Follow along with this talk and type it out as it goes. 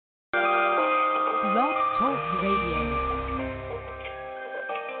Talk Radio.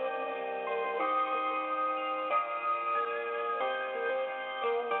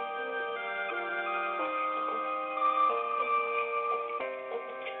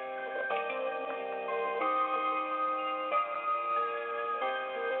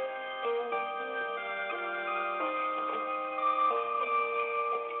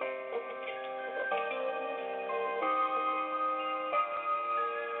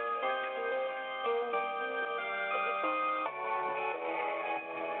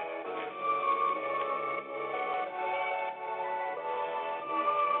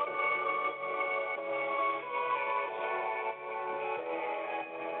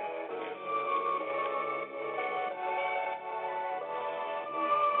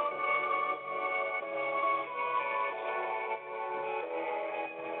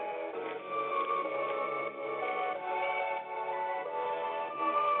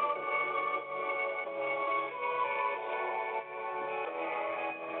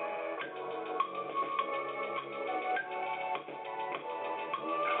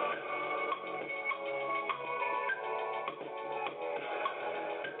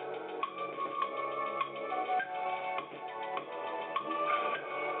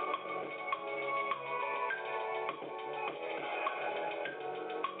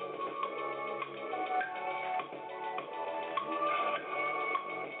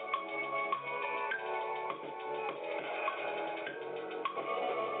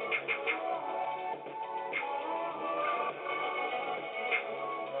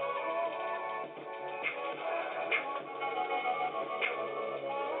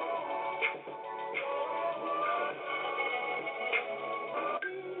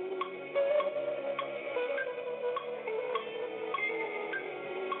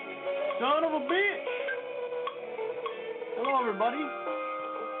 Son of a bitch! Hello, everybody.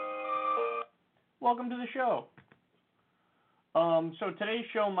 Welcome to the show. So today's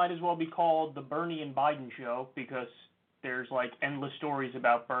show might as well be called the Bernie and Biden show because there's like endless stories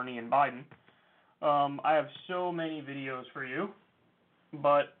about Bernie and Biden. I have so many videos for you,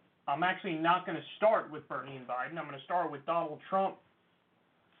 but I'm actually not going to start with Bernie and Biden. I'm going to start with Donald Trump.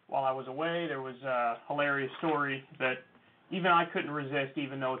 While I was away, there was a hilarious story that even I couldn't resist,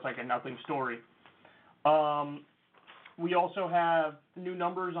 even though it's like a nothing story. We also have new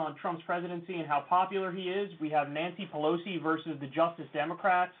numbers on Trump's presidency and how popular he is. We have Nancy Pelosi versus the Justice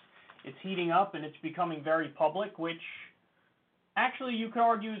Democrats. It's heating up and it's becoming very public, which actually you could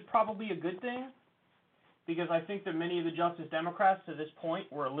argue is probably a good thing, because I think that many of the Justice Democrats to this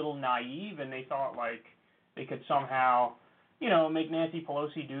point were a little naive and they thought like they could somehow, make Nancy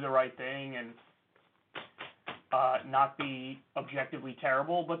Pelosi do the right thing and not be objectively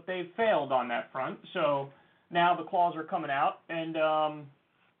terrible, but they failed on that front. So now the claws are coming out, and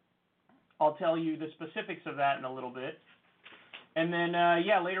I'll tell you the specifics of that in a little bit. And then,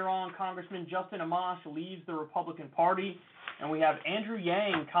 later on, Congressman Justin Amash leaves the Republican Party, and we have Andrew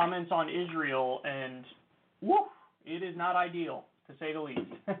Yang comments on Israel, and woo, it is not ideal, to say the least.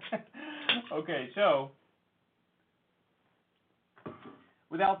 Okay, so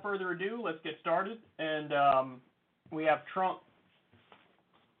without further ado, let's get started. And we have Trump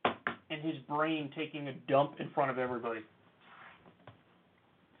and his brain taking a dump in front of everybody.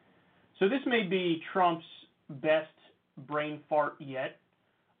 So this may be Trump's best brain fart yet.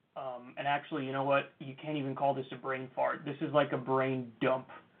 And actually, you know what? You can't even call this a brain fart. This is like a brain dump.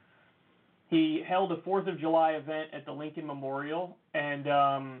 He held a 4th of July event at the Lincoln Memorial, and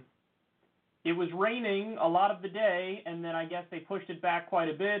it was raining a lot of the day, and then I guess they pushed it back quite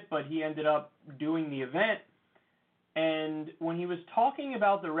a bit, but he ended up doing the event. And when he was talking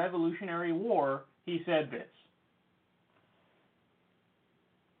about the Revolutionary War, he said this.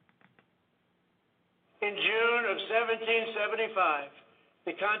 In June of 1775,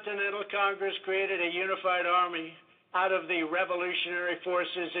 the Continental Congress created a unified army out of the revolutionary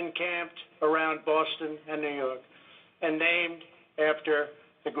forces encamped around Boston and New York, and named after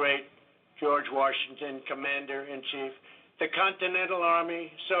the great George Washington, Commander-in-Chief. The Continental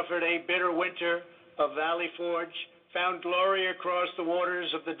Army suffered a bitter winter of Valley Forge, found glory across the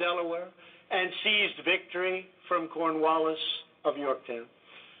waters of the Delaware, and seized victory from Cornwallis of Yorktown.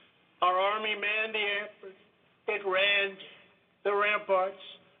 Our army manned the airport. It ran the ramparts.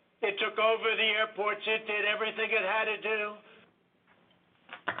 It took over the airports. It did everything it had to do.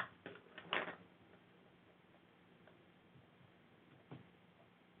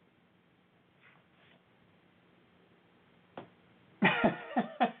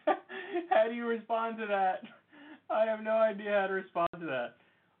 How do you respond to that? I have no idea how to respond to that.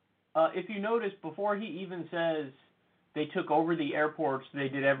 If you notice, before he even says they took over the airports, they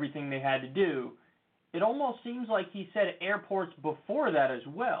did everything they had to do, it almost seems like he said airports before that as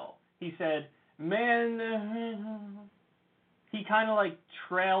well. He said, man, he kind of like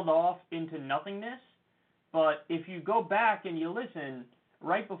trailed off into nothingness. But if you go back and you listen,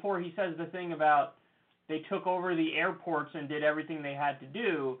 right before he says the thing about they took over the airports and did everything they had to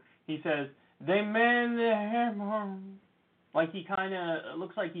do, he says, they manned the airport. Like he kind of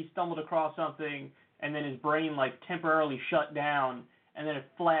looks like he stumbled across something and then his brain like temporarily shut down and then it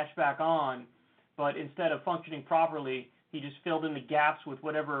flashed back on. But instead of functioning properly, he just filled in the gaps with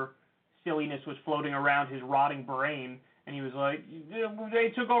whatever silliness was floating around his rotting brain. And he was like, they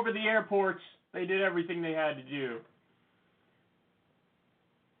took over the airports. They did everything they had to do.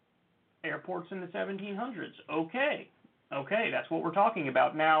 Airports in the 1700s. Okay, that's what we're talking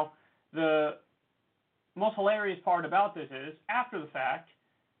about. Now, the most hilarious part about this is, after the fact,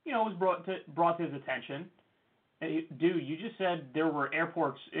 it was brought to his attention. Hey, dude, you just said there were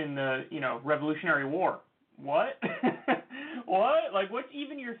airports in the, Revolutionary War. What? What? Like, what's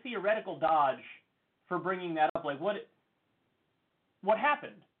even your theoretical dodge for bringing that up? Like, what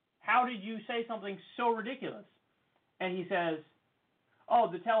happened? How did you say something so ridiculous? And he says,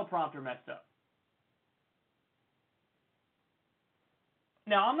 oh, the teleprompter messed up.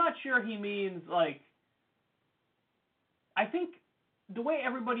 Now, I'm not sure he means, like, I think the way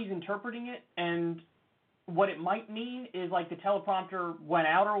everybody's interpreting it and what it might mean is, like, the teleprompter went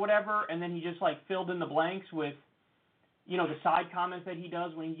out or whatever, and then he just, like, filled in the blanks with, the side comments that he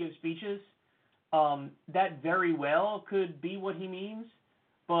does when he gives speeches. That very well could be what he means,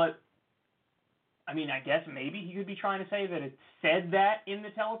 but I mean, I guess maybe he could be trying to say that it said that in the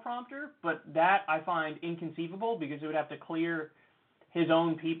teleprompter, but that I find inconceivable because it would have to clear his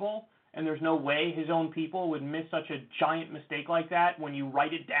own people, and there's no way his own people would miss such a giant mistake like that when you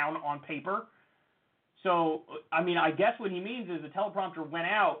write it down on paper. So, I mean, I guess what he means is the teleprompter went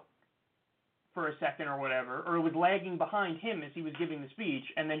out for a second or whatever, or it was lagging behind him as he was giving the speech,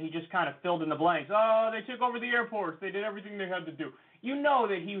 and then he just kind of filled in the blanks. Oh, they took over the airports. They did everything they had to do. You know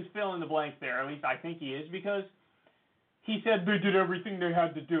that he was filling the blanks there, at least I think he is, because he said they did everything they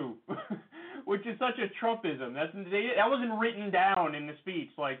had to do, which is such a Trumpism. That wasn't written down in the speech.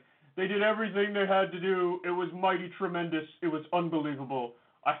 Like, they did everything they had to do. It was mighty tremendous. It was unbelievable.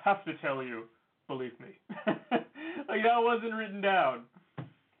 I have to tell you, believe me. Like, that wasn't written down.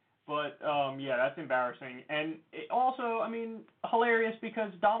 But, yeah, that's embarrassing. And it also, I mean, hilarious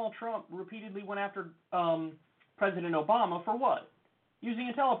because Donald Trump repeatedly went after President Obama for what?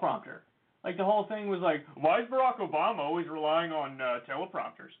 Using a teleprompter. Like, the whole thing was like, why is Barack Obama always relying on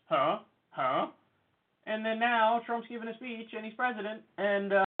teleprompters? Huh? And then now Trump's giving a speech and he's president,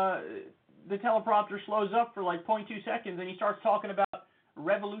 and the teleprompter slows up for like 0.2 seconds and he starts talking about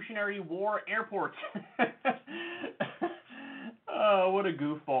Revolutionary War airports. Oh, what a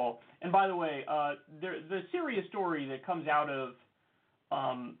goofball. And by the way, the serious story that comes out of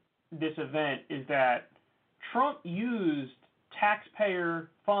this event is that Trump used taxpayer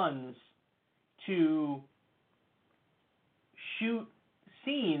funds to shoot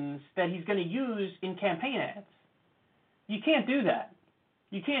scenes that he's going to use in campaign ads. You can't do that.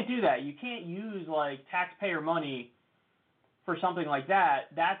 You can't use, like, taxpayer money for something like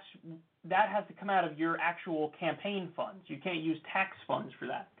that. That has to come out of your actual campaign funds. You can't use tax funds for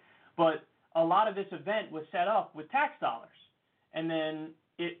that. But a lot of this event was set up with tax dollars. And then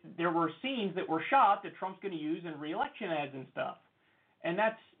there were scenes that were shot that Trump's going to use in re-election ads and stuff. And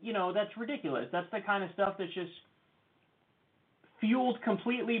that's ridiculous. That's the kind of stuff that's just fueled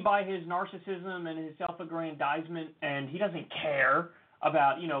completely by his narcissism and his self-aggrandizement, and he doesn't care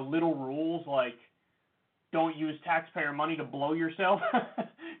about, little rules like don't use taxpayer money to blow yourself.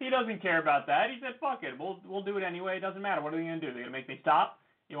 He doesn't care about that. He said, fuck it, we'll do it anyway. It doesn't matter. What are they going to do? They're going to make me stop?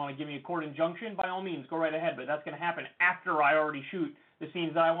 You want to give me a court injunction? By all means, go right ahead, but that's going to happen after I already shoot the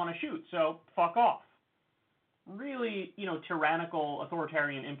scenes that I want to shoot, so fuck off. Really, tyrannical,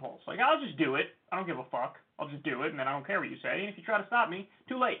 authoritarian impulse. Like, I'll just do it. I don't give a fuck. I'll just do it, and then I don't care what you say. And if you try to stop me,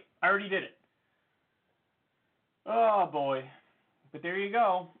 too late. I already did it. Oh, boy. But there you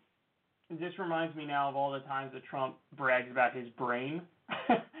go. This reminds me now of all the times that Trump brags about his brain.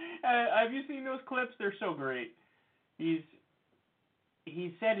 Have you seen those clips? They're so great. He's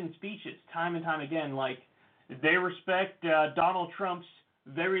said in speeches time and time again, like, they respect Donald Trump's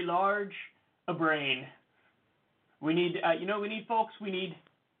very large brain. We need, we need, folks, we need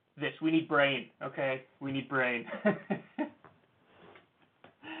this. We need brain, okay? We need brain.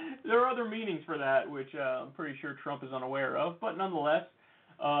 There are other meanings for that, which I'm pretty sure Trump is unaware of, but nonetheless,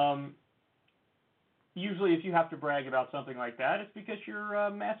 usually if you have to brag about something like that, it's because you're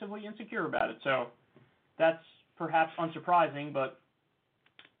massively insecure about it. So that's perhaps unsurprising, but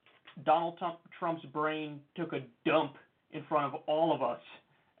Donald Trump's brain took a dump in front of all of us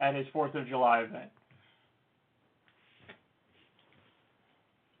at his 4th of July event.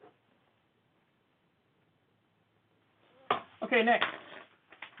 Okay, next.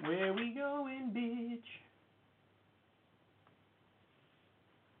 Where we going, bitch?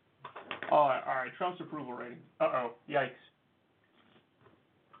 Oh, all right, Trump's approval rating. Uh-oh, yikes.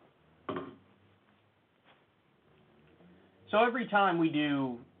 So every time we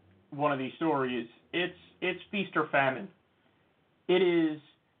do one of these stories, it's feast or famine. It is,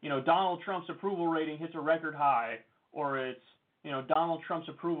 Donald Trump's approval rating hits a record high, or it's, Donald Trump's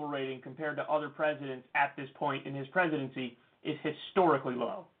approval rating compared to other presidents at this point in his presidency is historically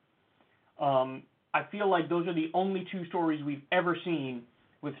low. I feel like those are the only two stories we've ever seen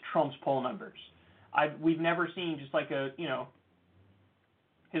with Trump's poll numbers. We've never seen just like his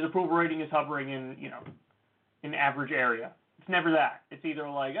approval rating is hovering in, an average area. It's never that. It's either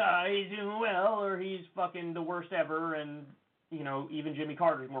like, he's doing well, or he's fucking the worst ever, and, even Jimmy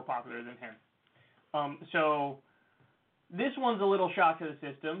Carter is more popular than him. So this one's a little shock to the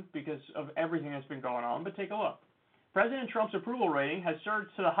system because of everything that's been going on, but take a look. President Trump's approval rating has surged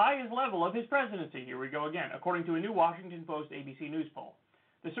to the highest level of his presidency. Here we go again, according to a new Washington Post ABC News poll.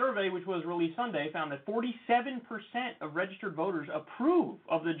 The survey, which was released Sunday, found that 47% of registered voters approve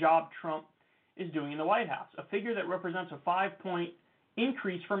of the job Trump is doing in the White House, a figure that represents a 5-point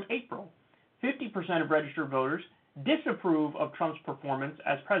increase from April. 50% of registered voters disapprove of Trump's performance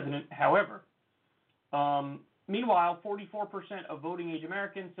as president, however. Meanwhile, 44% of voting-age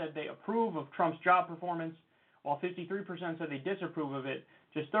Americans said they approve of Trump's job performance, while 53% said they disapprove of it.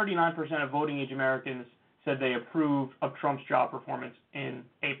 Just 39% of voting-age Americans said they approved of Trump's job performance in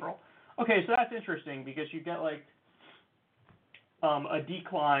April. Okay, so that's interesting because you get like a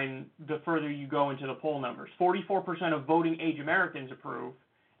decline the further you go into the poll numbers. 44% of voting-age Americans approve,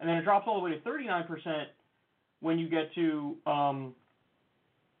 and then it drops all the way to 39% when you get to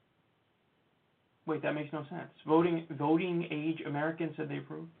wait, that makes no sense. Voting-age Americans said they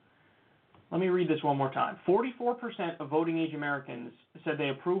approve. Let me read this one more time. 44% of voting-age Americans said they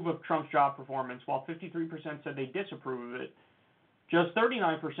approve of Trump's job performance, while 53% said they disapprove of it. Just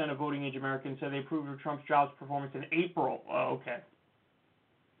 39% of voting-age Americans said they approved of Trump's job performance in April. Okay.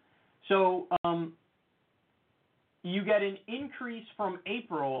 So you get an increase from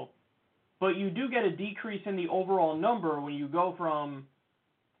April, but you do get a decrease in the overall number when you go from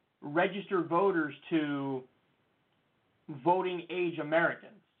registered voters to voting-age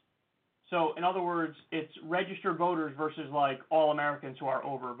Americans. So, in other words, it's registered voters versus like all Americans who are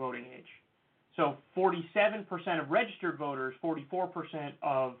over voting age. So, 47% of registered voters, 44%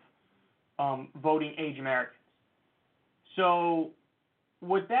 of voting age Americans. So,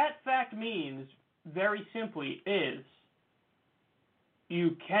 what that fact means, very simply, is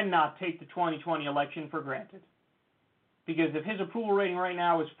you cannot take the 2020 election for granted. Because if his approval rating right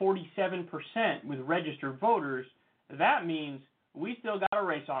now is 47% with registered voters, that means we still got a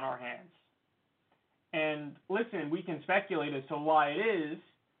race on our hands. And listen, we can speculate as to why it is.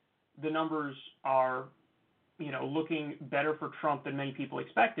 The numbers are, looking better for Trump than many people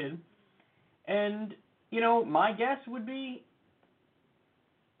expected. And, my guess would be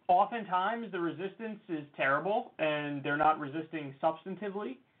oftentimes the resistance is terrible and they're not resisting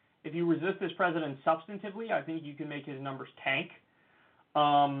substantively. If you resist this president substantively, I think you can make his numbers tank.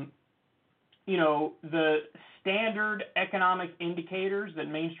 The standard economic indicators that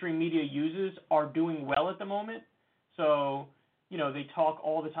mainstream media uses are doing well at the moment. So, they talk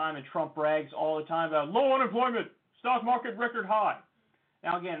all the time and Trump brags all the time about low unemployment, stock market record high.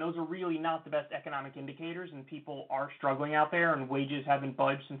 Now, again, those are really not the best economic indicators, and people are struggling out there, and wages haven't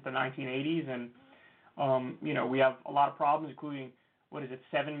budged since the 1980s. And, we have a lot of problems, including,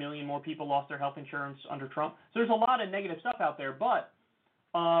 7 million more people lost their health insurance under Trump. So there's a lot of negative stuff out there, but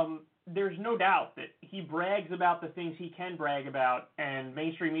there's no doubt that he brags about the things he can brag about, and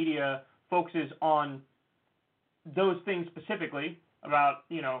mainstream media focuses on those things specifically about,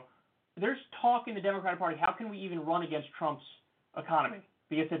 there's talk in the Democratic Party, how can we even run against Trump's economy?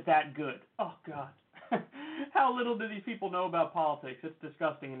 Because it's that good. Oh, God. How little do these people know about politics? It's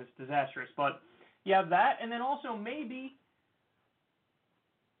disgusting and it's disastrous. But you have that, and then also maybe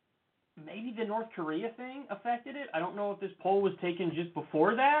the North Korea thing affected it. I don't know if this poll was taken just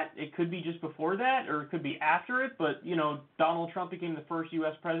before that. It could be just before that, or it could be after it. But, Donald Trump became the first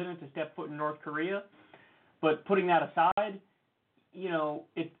U.S. president to step foot in North Korea. But putting that aside,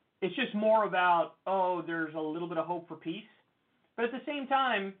 it's just more about, there's a little bit of hope for peace. But at the same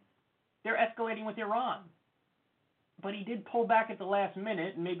time, they're escalating with Iran. But he did pull back at the last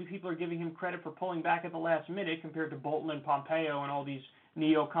minute, and maybe people are giving him credit for pulling back at the last minute compared to Bolton and Pompeo and all these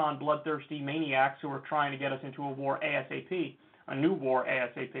neocon, bloodthirsty maniacs who are trying to get us into a war ASAP, a new war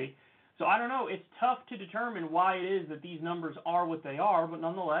ASAP. So I don't know. It's tough to determine why it is that these numbers are what they are, but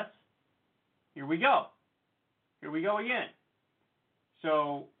nonetheless, here we go. Here we go again.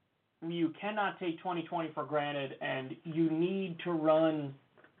 So you cannot take 2020 for granted, and you need to run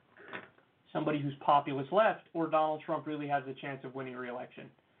somebody who's populist left, or Donald Trump really has a chance of winning re-election.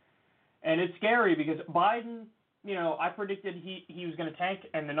 And it's scary because Biden, I predicted he was going to tank,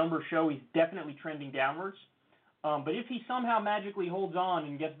 and the numbers show he's definitely trending downwards. But if he somehow magically holds on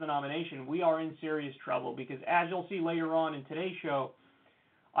and gets the nomination, we are in serious trouble because, as you'll see later on in today's show,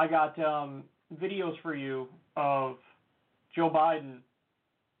 I got videos for you of Joe Biden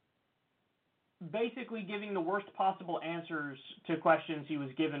basically giving the worst possible answers to questions he was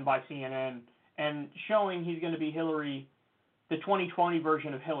given by CNN and showing he's going to be Hillary, the 2020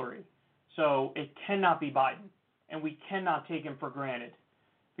 version of Hillary. So it cannot be Biden, and we cannot take him for granted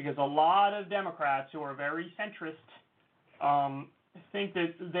because a lot of Democrats who are very centrist think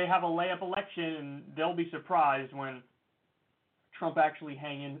that they have a layup election, and they'll be surprised when Trump actually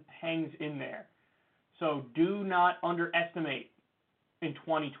hangs in there. So do not underestimate in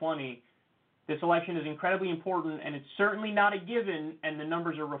 2020. This election is incredibly important, and it's certainly not a given, and the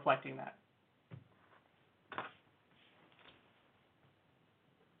numbers are reflecting that.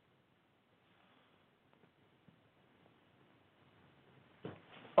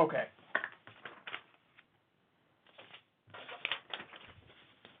 Okay.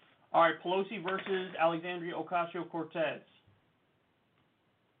 All right, Pelosi versus Alexandria Ocasio-Cortez.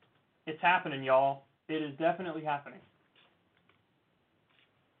 It's happening, y'all. It is definitely happening.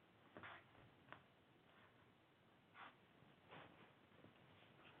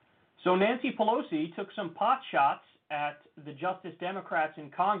 So Nancy Pelosi took some pot shots at the Justice Democrats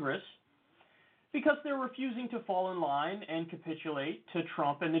in Congress because they're refusing to fall in line and capitulate to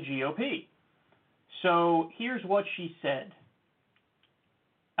Trump and the GOP. So here's what she said.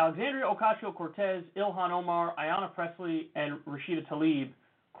 Alexandria Ocasio-Cortez, Ilhan Omar, Ayanna Pressley, and Rashida Tlaib,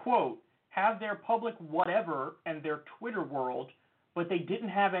 quote, have their public whatever and their Twitter world, but they didn't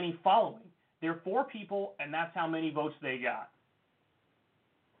have any following. They're 4 people, and that's how many votes they got.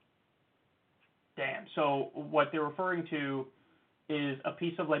 Damn. So what they're referring to is a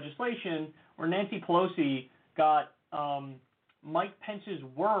piece of legislation where Nancy Pelosi got Mike Pence's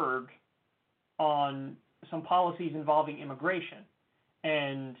word on some policies involving immigration.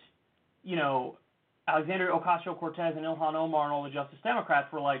 And, Alexandria Ocasio-Cortez and Ilhan Omar and all the Justice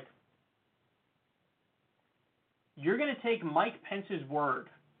Democrats were like, you're going to take Mike Pence's word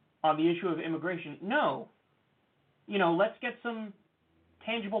on the issue of immigration? No. Let's get some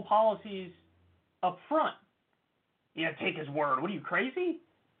tangible policies up front. Take his word. What are you, crazy?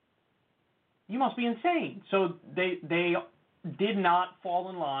 You must be insane. So they did not fall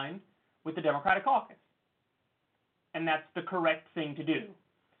in line with the Democratic caucus. And that's the correct thing to do.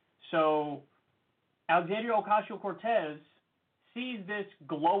 So Alexandria Ocasio-Cortez sees this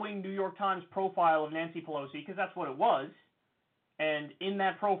glowing New York Times profile of Nancy Pelosi, because that's what it was, and in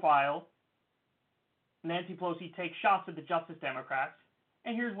that profile, Nancy Pelosi takes shots at the Justice Democrats,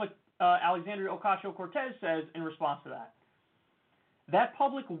 and here's what Alexandria Ocasio-Cortez says in response to that. That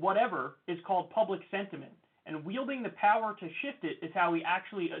public whatever is called public sentiment, and wielding the power to shift it is how we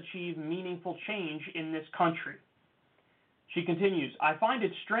actually achieve meaningful change in this country. She continues, I find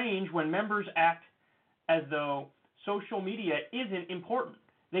it strange when members act as though social media isn't important.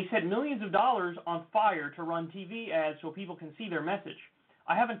 They set millions of dollars on fire to run TV ads so people can see their message.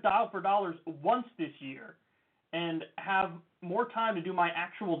 I haven't dialed for dollars once this year and have more time to do my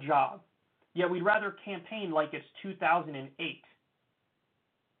actual job. Yet we'd rather campaign like it's 2008.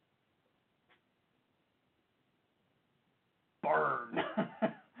 Burn.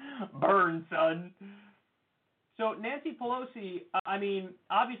 Burn, son. So Nancy Pelosi,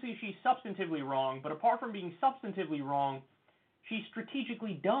 obviously she's substantively wrong, but apart from being substantively wrong, she's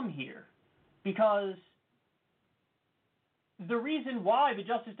strategically dumb here. Because the reason why the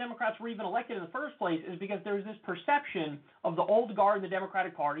Justice Democrats were even elected in the first place is because there's this perception of the old guard in the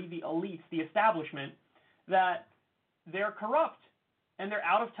Democratic Party, the elites, the establishment, that they're corrupt and they're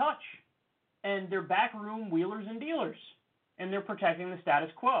out of touch and they're backroom wheelers and dealers and they're protecting the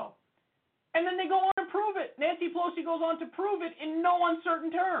status quo. And then they go on to prove it. Nancy Pelosi goes on to prove it in no uncertain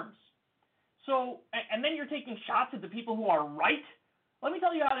terms. So, and then you're taking shots at the people who are right. Let me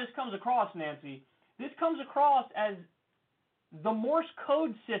tell you how this comes across, Nancy. This comes across as the Morse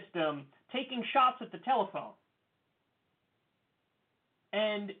code system taking shots at the telephone.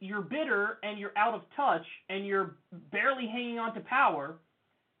 And you're bitter and you're out of touch and you're barely hanging on to power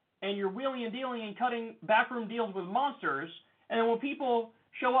and you're wheeling and dealing and cutting backroom deals with monsters. And then when people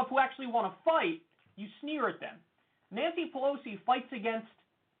show up who actually want to fight, you sneer at them. Nancy Pelosi fights against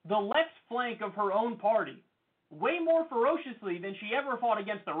the left flank of her own party way more ferociously than she ever fought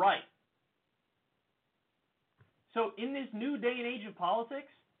against the right. So in this new day and age of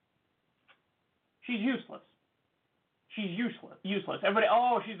politics, she's useless. She's useless. Everybody,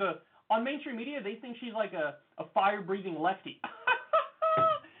 on mainstream media, they think she's like a fire-breathing lefty.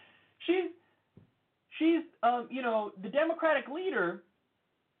 she's the Democratic leader,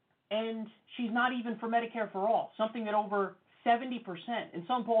 and she's not even for Medicare for all, something that over 70%, in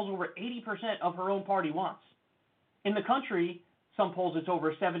some polls over 80% of her own party wants. In the country, some polls it's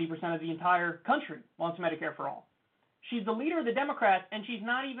over 70% of the entire country wants Medicare for all. She's the leader of the Democrats, and she's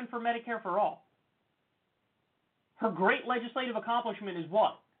not even for Medicare for all. Her great legislative accomplishment is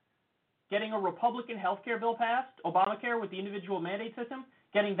what? Getting a Republican health care bill passed, Obamacare with the individual mandate system,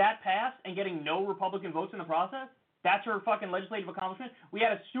 getting that passed and getting no Republican votes in the process? That's her fucking legislative accomplishment? We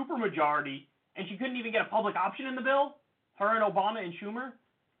had a supermajority, and she couldn't even get a public option in the bill? Her and Obama and Schumer?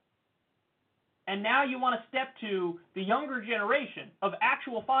 And now you want to step to the younger generation of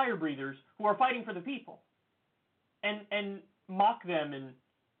actual fire breathers who are fighting for the people and mock them and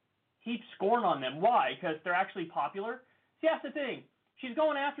heap scorn on them. Why? Because they're actually popular? See, that's the thing. She's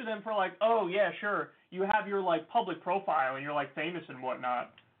going after them for like, oh, yeah, sure, you have your like public profile and you're like famous and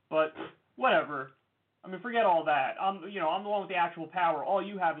whatnot, but whatever. I mean, forget all that. I'm the one with the actual power. All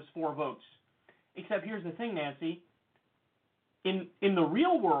you have is 4 votes. Except here's the thing, Nancy. In the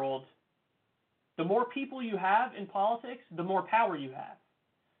real world, the more people you have in politics, the more power you have.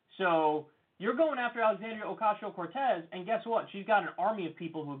 So you're going after Alexandria Ocasio-Cortez, and guess what? She's got an army of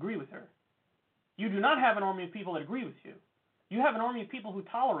people who agree with her. You do not have an army of people that agree with you. You have an army of people who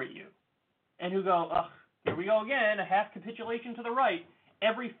tolerate you and who go, ugh, here we go again, a half capitulation to the right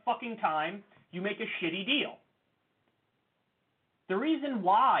every fucking time you make a shitty deal. The reason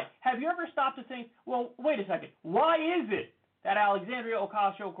why, have you ever stopped to think, well, wait a second, why is it that Alexandria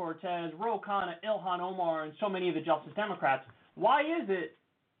Ocasio-Cortez, Ro Khanna, Ilhan Omar, and so many of the Justice Democrats, why is it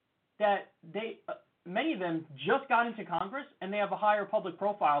that many of them just got into Congress and they have a higher public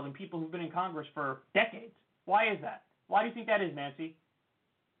profile than people who've been in Congress for decades? Why is that? Why do you think that is, Nancy?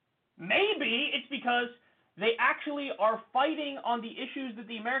 Maybe it's because they actually are fighting on the issues that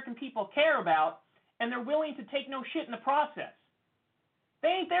the American people care about, and they're willing to take no shit in the process. They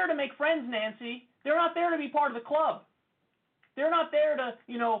ain't there to make friends, Nancy. They're not there to be part of the club. They're not there to,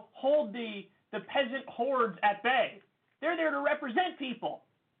 hold the peasant hordes at bay. They're there to represent people,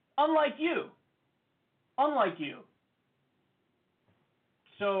 unlike you. Unlike you.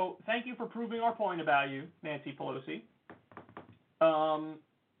 So, thank you for proving our point about you, Nancy Pelosi.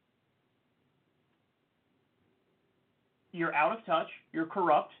 You're out of touch, you're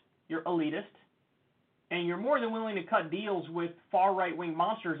corrupt, you're elitist, and you're more than willing to cut deals with far right-wing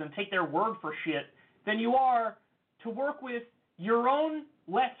monsters and take their word for shit than you are to work with your own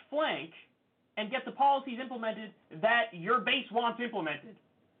left flank and get the policies implemented that your base wants implemented.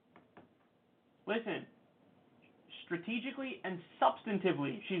 Listen, strategically and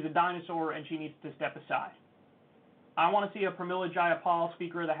substantively, she's a dinosaur and she needs to step aside. I want to see a Pramila Jayapal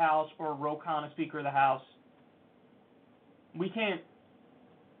Speaker of the House or Ro Khanna Speaker of the House. We can't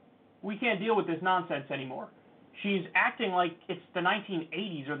deal with this nonsense anymore. She's acting like it's the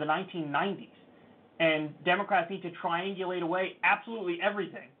 1980s or the 1990s, and Democrats need to triangulate away absolutely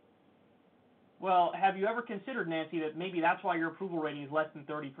everything. Well, have you ever considered, Nancy, that maybe that's why your approval rating is less than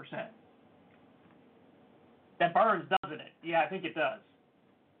 30%? That burns, doesn't it? Yeah, I think it does.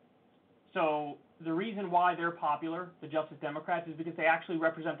 So the reason why they're popular, the Justice Democrats, is because they actually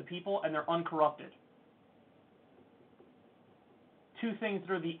represent the people and they're uncorrupted. Two things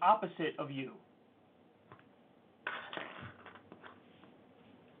that are the opposite of you.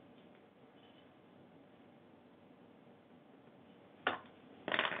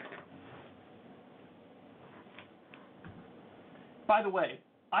 By the way,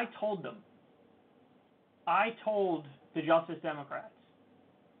 I told the Justice Democrats,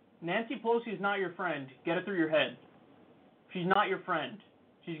 Nancy Pelosi is not your friend. Get it through your head. She's not your friend.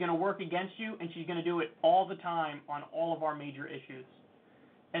 She's going to work against you, and she's going to do it all the time on all of our major issues.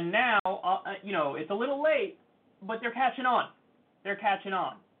 And now, it's a little late, but they're catching on. They're catching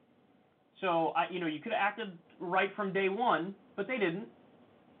on. So, you could have acted right from day one, but they didn't.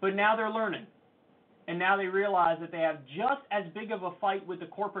 But now they're learning. And now they realize that they have just as big of a fight with the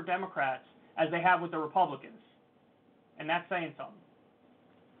corporate Democrats as they have with the Republicans. And that's saying something.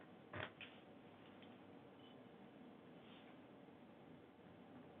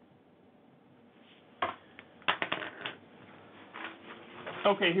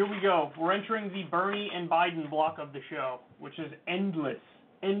 Okay, here we go. We're entering the Bernie and Biden block of the show, which is endless.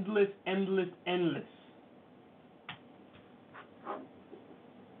 Endless, endless, endless.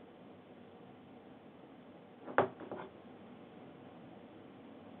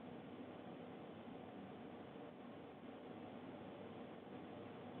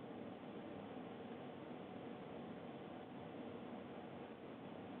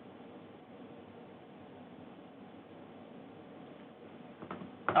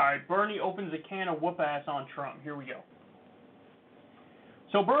 All right, Bernie opens a can of whoop-ass on Trump. Here we go.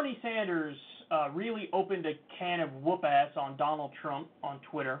 So Bernie Sanders really opened a can of whoop-ass on Donald Trump on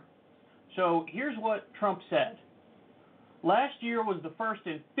Twitter. So here's what Trump said. Last year was the first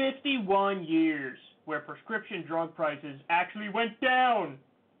in 51 years where prescription drug prices actually went down.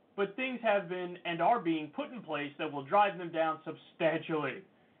 But things have been and are being put in place that will drive them down substantially.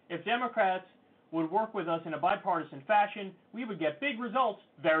 If Democrats would work with us in a bipartisan fashion, we would get big results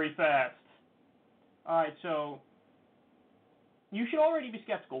very fast. All right, so you should already be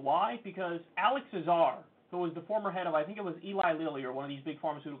skeptical. Why? Because Alex Azar, who was the former head of, I think it was Eli Lilly or one of these big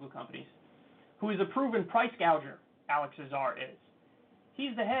pharmaceutical companies, who is a proven price gouger, Alex Azar is.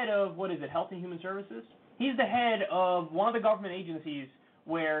 He's the head of, what is it, Health and Human Services? He's the head of one of the government agencies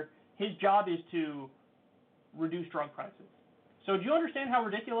where his job is to reduce drug prices. So do you understand how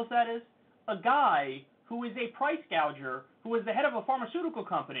ridiculous that is? A guy who is a price gouger, who is the head of a pharmaceutical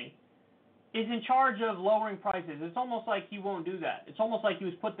company, is in charge of lowering prices. It's almost like he won't do that. It's almost like he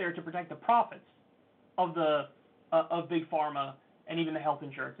was put there to protect the profits of of big pharma and even the health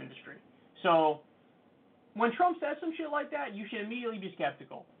insurance industry. So when Trump says some shit like that, you should immediately be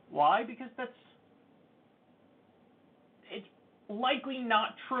skeptical. Why? Because it's likely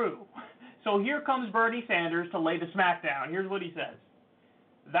not true. So here comes Bernie Sanders to lay the smackdown. Here's what he says.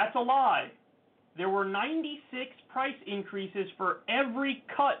 That's a lie. There were 96 price increases for every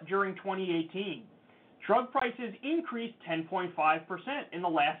cut during 2018. Drug prices increased 10.5% in the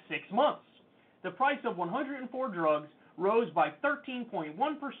last 6 months. The price of 104 drugs rose by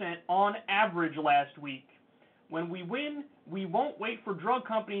 13.1% on average last week. When we win, we won't wait for drug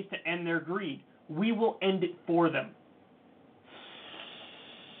companies to end their greed. We will end it for them.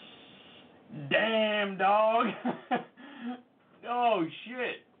 Damn, dog. Oh,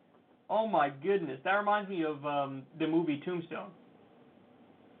 shit. Oh, my goodness. That reminds me of the movie Tombstone,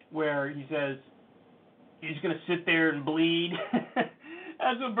 where he says he's going to sit there and bleed.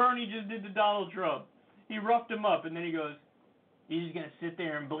 That's what Bernie just did to Donald Trump. He roughed him up, and then he goes, he's just going to sit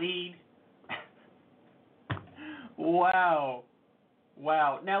there and bleed. Wow.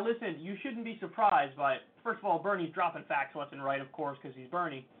 Wow. Now, listen, you shouldn't be surprised by it. First of all, Bernie's dropping facts left and right, of course, because he's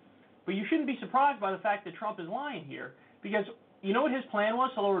Bernie. But you shouldn't be surprised by the fact that Trump is lying here, because you know what his plan was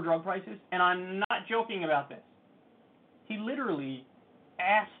to lower drug prices? And I'm not joking about this. He literally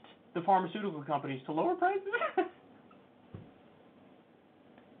asked the pharmaceutical companies to lower prices.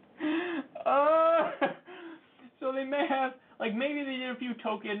 So they may have, like, maybe they did a few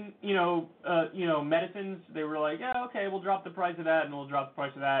token, medicines. They were like, yeah, okay, we'll drop the price of that, and we'll drop the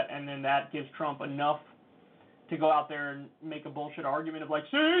price of that, and then that gives Trump enough to go out there and make a bullshit argument of like,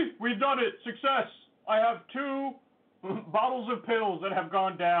 see, we've done it, success. I have 2 bottles of pills that have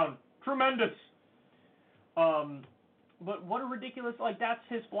gone down. Tremendous. But what a ridiculous, like, that's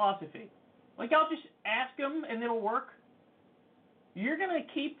his philosophy. Like, I'll just ask him and it'll work. You're going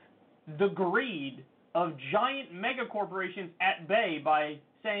to keep the greed of giant mega corporations at bay by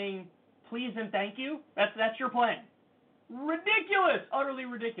saying please and thank you? That's your plan. Ridiculous. Utterly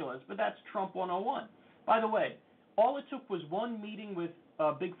ridiculous. But that's Trump 101. By the way, all it took was one meeting with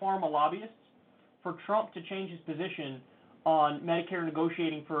big pharma lobbyists for Trump to change his position on Medicare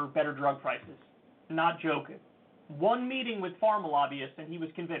negotiating for better drug prices. Not joking. One meeting with pharma lobbyists and he was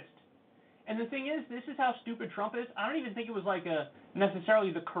convinced. And the thing is, this is how stupid Trump is. I don't even think it was like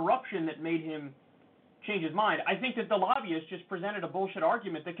necessarily the corruption that made him change his mind. I think that the lobbyists just presented a bullshit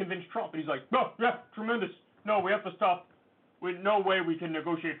argument that convinced Trump. And he's like, no, yeah, tremendous. No, we have to stop. No way we can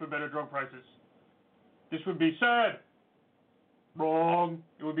negotiate for better drug prices. This would be sad. Wrong.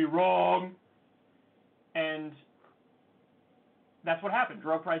 It would be wrong. And that's what happened.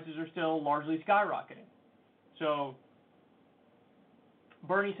 Drug prices are still largely skyrocketing. So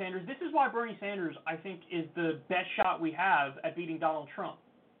Bernie Sanders, this is why Bernie Sanders, I think, is the best shot we have at beating Donald Trump.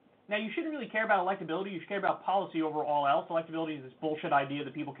 Now, you shouldn't really care about electability. You should care about policy over all else. Electability is this bullshit idea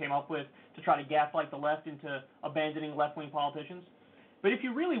that people came up with to try to gaslight the left into abandoning left-wing politicians. But if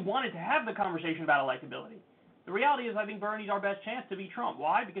you really wanted to have the conversation about electability, the reality is I think Bernie's our best chance to beat Trump.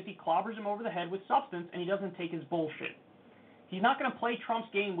 Why? Because he clobbers him over the head with substance and he doesn't take his bullshit. He's not going to play Trump's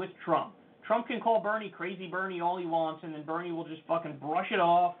game with Trump. Trump can call Bernie Crazy Bernie all he wants, and then Bernie will just fucking brush it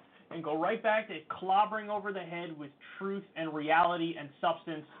off and go right back to clobbering over the head with truth and reality and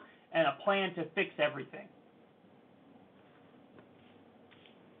substance and a plan to fix everything.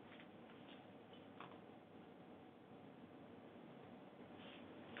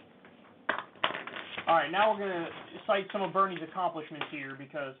 All right, now we're going to cite some of Bernie's accomplishments here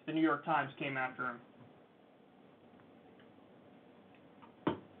because the New York Times came after him.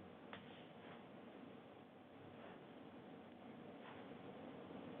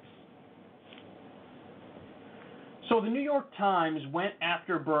 So the New York Times went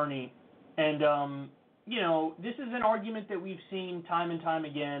after Bernie, and, this is an argument that we've seen time and time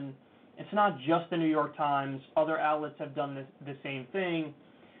again. It's not just the New York Times. Other outlets have done the same thing,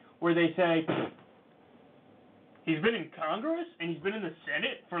 where they say, he's been in Congress, and he's been in the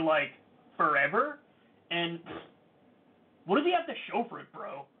Senate for, forever, and what does he have to show for it,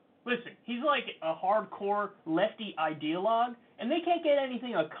 bro? Listen, he's like a hardcore lefty ideologue, and they can't get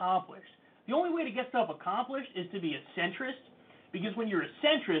anything accomplished. The only way to get stuff accomplished is to be a centrist, because when you're a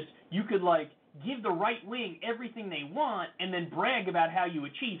centrist, you could, give the right wing everything they want and then brag about how you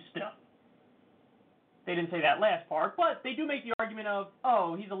achieve stuff. They didn't say that last part, but they do make the argument of,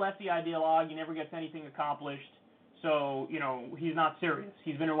 oh, he's a lefty ideologue, he never gets anything accomplished, so, he's not serious.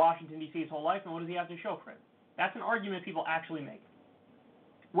 He's been in Washington, D.C. his whole life, and what does he have to show for it? That's an argument people actually make.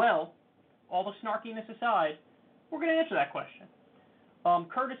 Well, all the snarkiness aside, we're going to answer that question.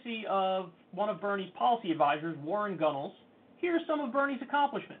 Courtesy of one of Bernie's policy advisors, Warren Gunnels, here are some of Bernie's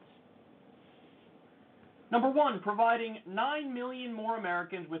accomplishments. Number 1, providing 9 million more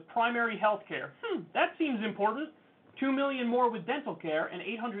Americans with primary health care. That seems important. 2 million more with dental care and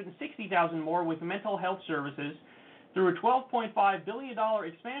 860,000 more with mental health services through a $12.5 billion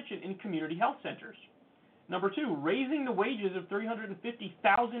expansion in community health centers. Number 2, raising the wages of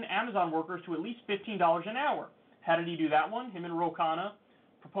 350,000 Amazon workers to at least $15 an hour. How did he do that one? Him and Ro Khanna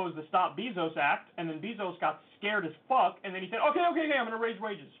proposed the Stop Bezos Act, and then Bezos got scared as fuck, and then he said, okay, I'm going to raise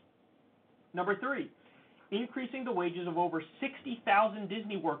wages. Number 3, increasing the wages of over 60,000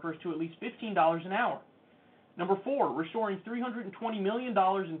 Disney workers to at least $15 an hour. Number 4, restoring $320 million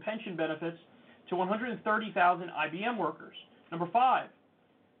in pension benefits to 130,000 IBM workers. Number 5,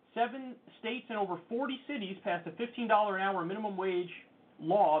 7 states and over 40 cities passed a $15 an hour minimum wage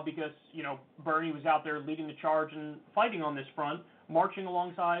law because, Bernie was out there leading the charge and fighting on this front, marching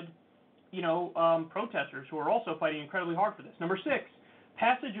alongside, protesters who are also fighting incredibly hard for this. Number 6,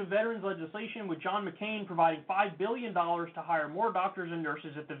 passage of veterans legislation with John McCain providing $5 billion to hire more doctors and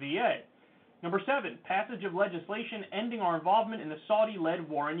nurses at the VA. Number 7, passage of legislation ending our involvement in the Saudi-led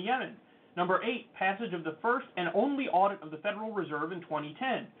war in Yemen. Number 8, passage of the first and only audit of the Federal Reserve in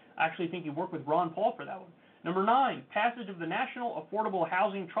 2010. I actually think you worked with Ron Paul for that one. Number 9, passage of the National Affordable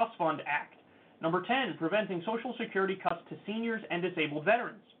Housing Trust Fund Act. Number 10, preventing Social Security cuts to seniors and disabled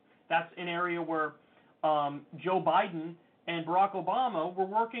veterans. That's an area where Joe Biden and Barack Obama were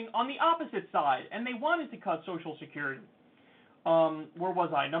working on the opposite side, and they wanted to cut Social Security. Where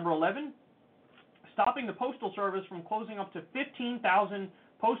was I? Number 11, stopping the Postal Service from closing up to 15,000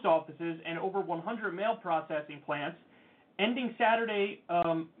 post offices and over 100 mail processing plants, ending Saturday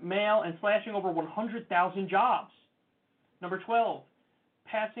mail and slashing over 100,000 jobs. Number 12,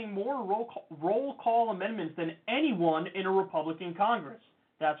 passing more roll call amendments than anyone in a Republican Congress.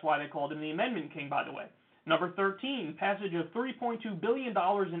 That's why they called him the Amendment King, by the way. Number 13, passage of $3.2 billion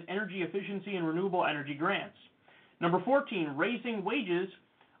in energy efficiency and renewable energy grants. Number 14, raising wages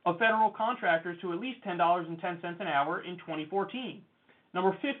of federal contractors to at least $10.10 an hour in 2014.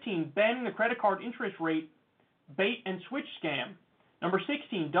 Number 15, banning the credit card interest rate bait and switch scam. Number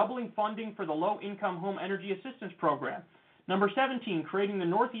 16, doubling funding for the Low-Income Home Energy Assistance Program. Number 17, creating the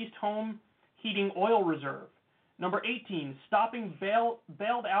Northeast Home Heating Oil Reserve. Number 18, stopping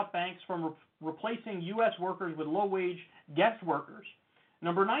bailed out banks from replacing U.S. workers with low-wage guest workers.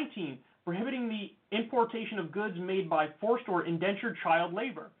 Number 19, prohibiting the importation of goods made by forced or indentured child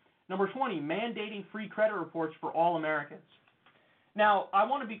labor. Number 20, mandating free credit reports for all Americans. Now, I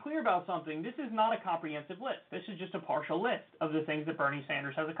want to be clear about something. This is not a comprehensive list. This is just a partial list of the things that Bernie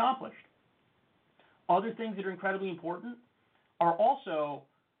Sanders has accomplished. Other things that are incredibly important are also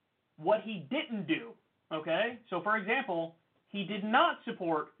what he didn't do, okay? So, for example, he did not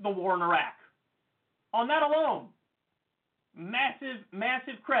support the war in Iraq. On that alone, massive,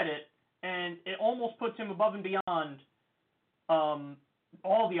 massive credit, and it almost puts him above and beyond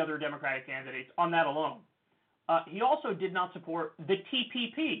all the other Democratic candidates on that alone. He also did not support the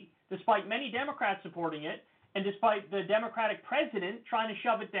TPP, despite many Democrats supporting it, and despite the Democratic president trying to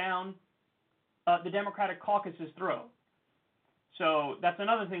shove it down the Democratic caucus's throat. So that's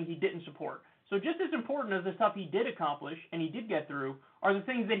another thing he didn't support. So just as important as the stuff he did accomplish and he did get through are the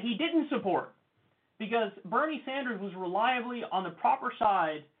things that he didn't support. Because Bernie Sanders was reliably on the proper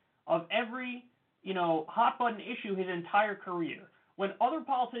side of every, hot button issue his entire career. When other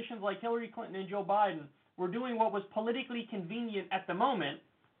politicians like Hillary Clinton and Joe Biden were doing what was politically convenient at the moment,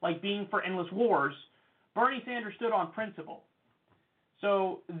 like being for endless wars, Bernie Sanders stood on principle.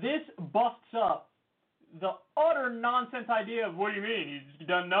 So this busts up the utter nonsense idea of, what do you mean, he's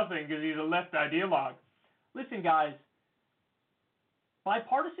done nothing because he's a left ideologue. Listen, guys,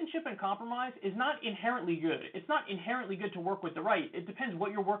 bipartisanship and compromise is not inherently good. It's not inherently good to work with the right. It depends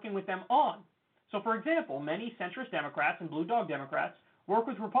what you're working with them on. So, for example, many centrist Democrats and blue dog Democrats work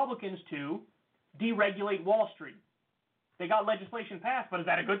with Republicans to deregulate Wall Street. They got legislation passed, but is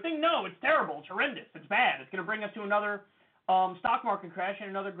that a good thing? No, it's terrible. It's horrendous. It's bad. It's going to bring us to another stock market crash and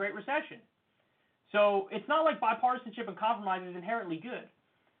another Great Recession. So it's not like bipartisanship and compromise is inherently good.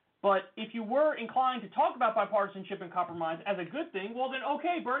 But if you were inclined to talk about bipartisanship and compromise as a good thing, well then,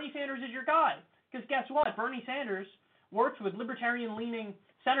 okay, Bernie Sanders is your guy. Because guess what? Bernie Sanders works with libertarian-leaning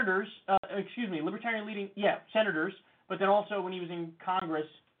senators, senators, but then also when he was in Congress,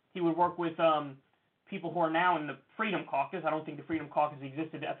 he would work with people who are now in the Freedom Caucus. I don't think the Freedom Caucus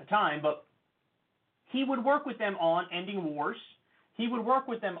existed at the time, but he would work with them on ending wars. He would work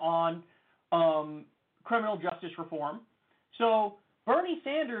with them on criminal justice reform. So Bernie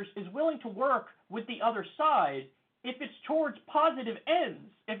Sanders is willing to work with the other side if it's towards positive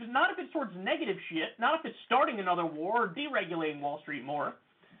ends. If it's towards negative shit, not if it's starting another war or deregulating Wall Street more.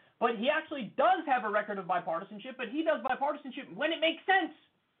 But he actually does have a record of bipartisanship, but he does bipartisanship when it makes sense.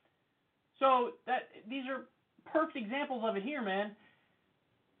 So these are perfect examples of it here, man.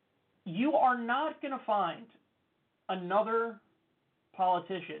 You are not going to find another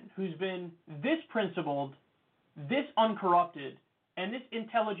politician who's been this principled, this uncorrupted, and this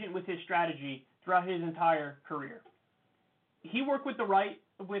intelligent with his strategy throughout his entire career. He worked with the right,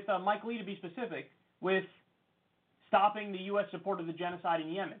 with Mike Lee to be specific, with stopping the U.S. support of the genocide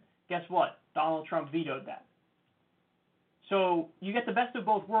in Yemen. Guess what? Donald Trump vetoed that. So you get the best of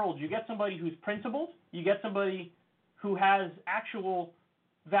both worlds. You get somebody who's principled. You get somebody who has actual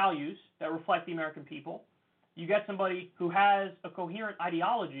values that reflect the American people. You get somebody who has a coherent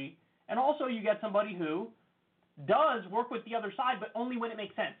ideology. And also you get somebody who does work with the other side, but only when it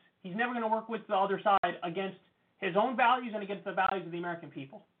makes sense. He's never going to work with the other side against his own values and against the values of the American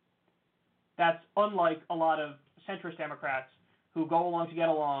people. That's unlike a lot of centrist Democrats who go along to get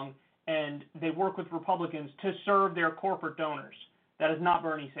along, and they work with Republicans to serve their corporate donors. That is not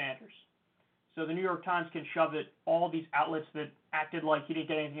Bernie Sanders. So the New York Times can shove it. All these outlets that acted like he didn't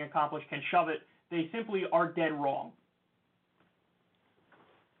get anything accomplished can shove it. They simply are dead wrong.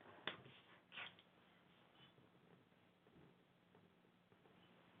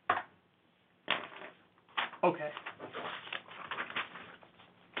 Okay.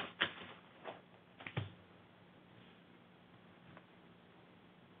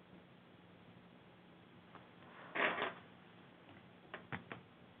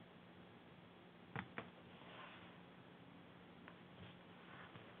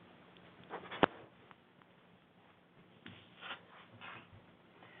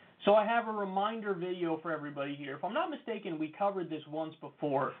 So I have a reminder video for everybody here. If I'm not mistaken, we covered this once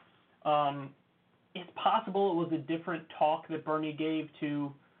before. It's possible it was a different talk that Bernie gave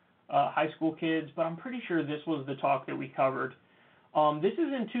to high school kids, but I'm pretty sure this was the talk that we covered. This is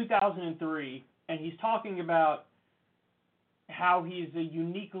in 2003, and he's talking about how he's a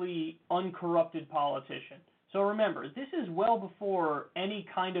uniquely uncorrupted politician. So remember, this is well before any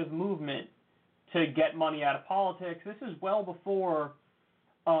kind of movement to get money out of politics. This is well before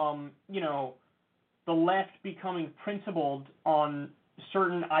the left becoming principled on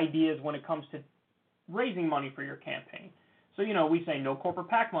certain ideas when it comes to raising money for your campaign. So, we say no corporate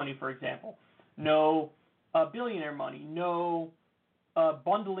PAC money, for example, no billionaire money, no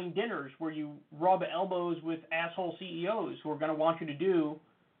bundling dinners where you rub elbows with asshole CEOs who are going to want you to do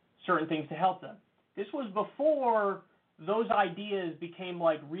certain things to help them. This was before those ideas became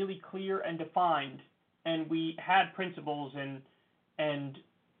really clear and defined, and we had principles and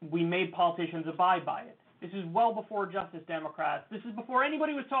we made politicians abide by it. This is well before Justice Democrats. This is before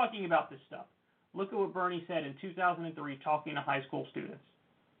anybody was talking about this stuff. Look at what Bernie said in 2003 talking to high school students.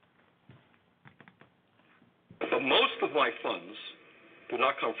 But most of my funds do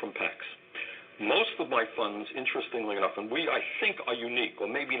not come from PACs. Most of my funds, interestingly enough, and I think are unique, or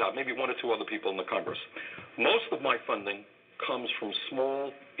maybe not, maybe one or two other people in the Congress. Most of my funding comes from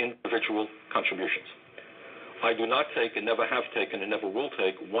small individual contributions. I do not take and never have taken and never will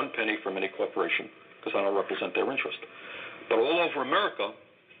take one penny from any corporation because I don't represent their interest. But all over America,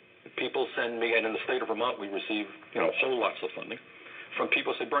 people send me, and in the state of Vermont, we receive, whole lots of funding from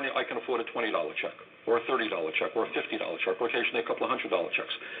people who say, Bernie, I can afford a $20 check, or a $30 check, or a $50 check, or occasionally a couple of $100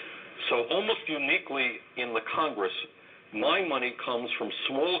 checks. So almost uniquely in the Congress, my money comes from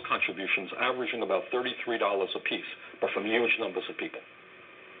small contributions averaging about $33 a piece, but from huge numbers of people.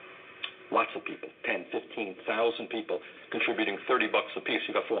 Lots of people, 10, 15,000 people contributing $30 a piece,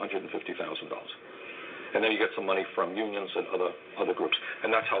 you got $450,000. And then you get some money from unions and other groups.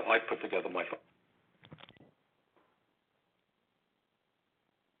 And that's how I put together my fund.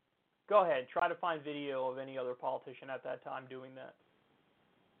 Go ahead, try to find video of any other politician at that time doing that.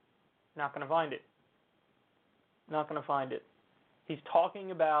 Not going to find it. Not going to find it. He's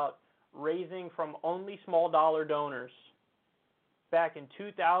talking about raising from only small dollar donors back in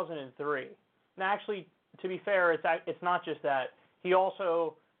 2003. And actually, to be fair, it's not just that. He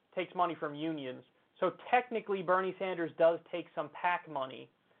also takes money from unions. So technically, Bernie Sanders does take some PAC money,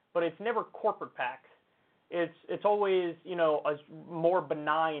 but it's never corporate PACs. It's always, a more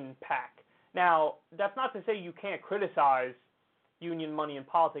benign PAC. Now, that's not to say you can't criticize union money in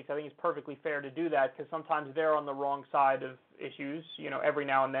politics. I think it's perfectly fair to do that because sometimes they're on the wrong side of issues. Every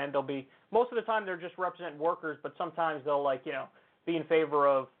now and then they'll be. Most of the time they're just represent workers, but sometimes they'll be in favor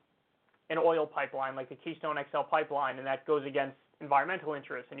of an oil pipeline like the Keystone XL pipeline, and that goes against environmental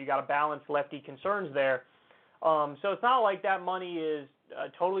interests, and you got to balance lefty concerns there. So it's not like that money is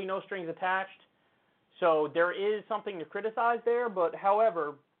totally no strings attached. So there is something to criticize there, but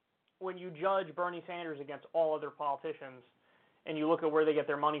however, when you judge Bernie Sanders against all other politicians, and you look at where they get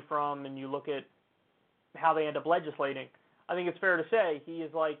their money from, and you look at how they end up legislating, I think it's fair to say he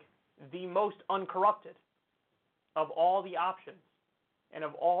is like the most uncorrupted of all the options, and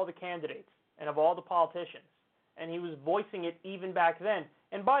of all the candidates, and of all the politicians. And he was voicing it even back then.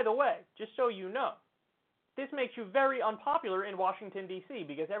 And by the way, just so you know, this makes you very unpopular in Washington, D.C.,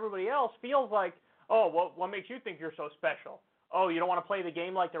 because everybody else feels like, oh, what makes you think you're so special? Oh, you don't want to play the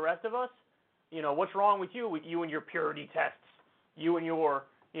game like the rest of us? What's wrong with you and your purity tests, you and your,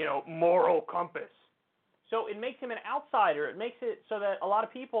 moral compass? So it makes him an outsider. It makes it so that a lot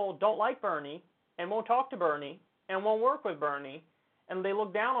of people don't like Bernie and won't talk to Bernie and won't work with Bernie, and they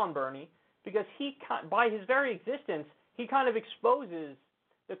look down on Bernie because he, by his very existence, he kind of exposes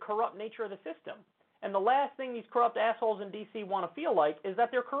the corrupt nature of the system. And the last thing these corrupt assholes in D.C. want to feel like is that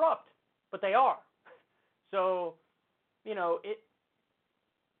they're corrupt, but they are. So,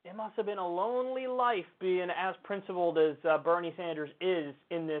 it must have been a lonely life being as principled as Bernie Sanders is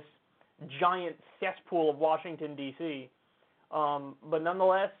in this giant cesspool of Washington, D.C. But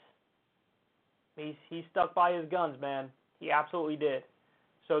nonetheless, he stuck by his guns, man. He absolutely did.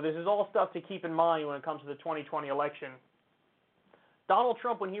 So this is all stuff to keep in mind when it comes to the 2020 election. Donald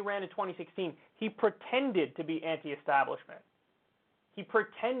Trump, when he ran in 2016, he pretended to be anti-establishment. He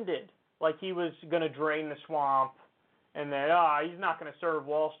pretended like he was going to drain the swamp and that he's not going to serve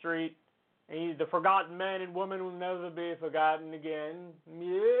Wall Street. And the forgotten men and women will never be forgotten again.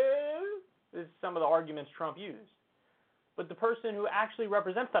 Yeah. This is some of the arguments Trump used. But the person who actually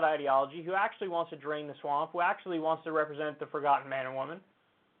represents that ideology, who actually wants to drain the swamp, who actually wants to represent the forgotten man and woman,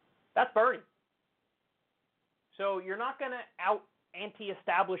 that's Bernie. So you're not going to out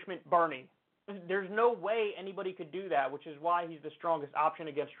anti-establishment Bernie. There's no way anybody could do that, which is why he's the strongest option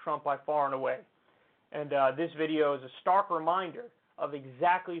against Trump by far and away. And this video is a stark reminder of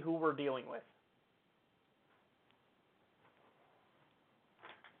exactly who we're dealing with.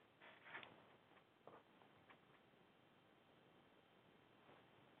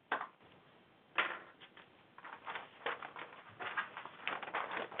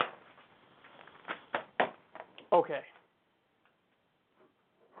 Okay.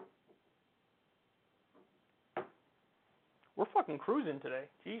 We're fucking cruising today.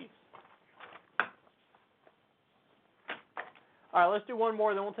 Jeez. All right, let's do one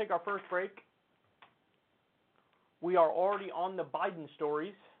more, then we'll take our first break. We are already on the Biden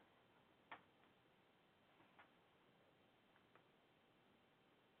stories.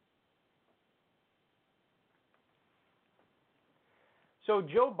 So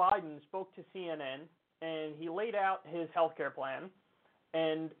Joe Biden spoke to CNN, and he laid out his health care plan,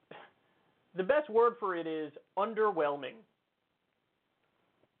 and the best word for it is underwhelming.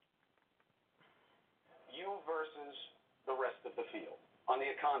 You versus the rest of the field on the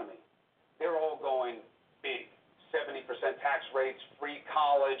economy. They're all going big. 70% tax rates, free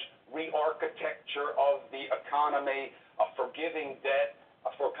college, re-architecture of the economy, a forgiving debt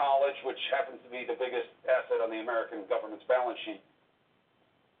for college, which happens to be the biggest asset on the American government's balance sheet.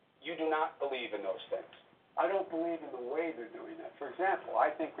 You do not believe in those things. I don't believe in the way they're doing that. For example, I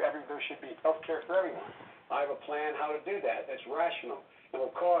think there should be health care for everyone. I have a plan how to do that. That's rational. It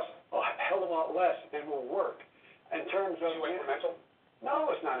will cost a hell of a lot less and will work. In terms of... Is it incremental?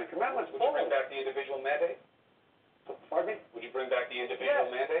 No, it's not incremental. It's Would you bring back the individual mandate? Pardon me? Would you bring back the individual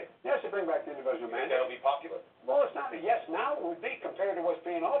mandate? Yes, to bring back the individual You think mandate. that'll be popular? Well, it's not a yes now. It would be compared to what's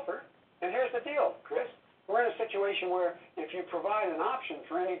being offered. And here's the deal, Chris. We're in a situation where if you provide an option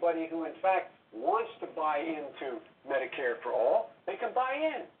for anybody who, in fact, wants to buy into Medicare for all, they can buy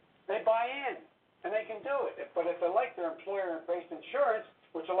in. They buy in, and they can do it. But if they like their employer-based insurance,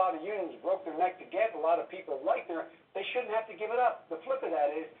 which a lot of unions broke their neck to get, a lot of people like they shouldn't have to give it up. The flip of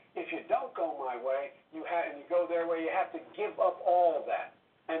that is, if you don't go my way, and you go their way, you have to give up all of that.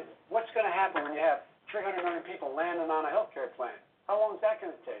 And what's going to happen when you have 300 million people landing on a health care plan? How long is that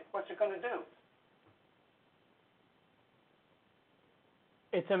going to take? What's it going to do?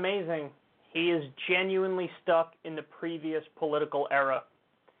 It's amazing. He is genuinely stuck in the previous political era.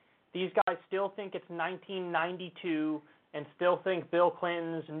 These guys still think it's 1992 and still think Bill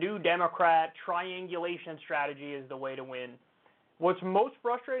Clinton's New Democrat triangulation strategy is the way to win. What's most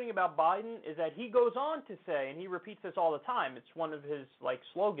frustrating about Biden is that he goes on to say, and he repeats this all the time, it's one of his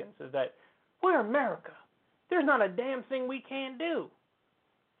slogans, is that we're America. There's not a damn thing we can't do.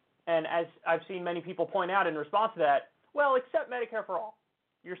 And as I've seen many people point out in response to that, well, except Medicare for all.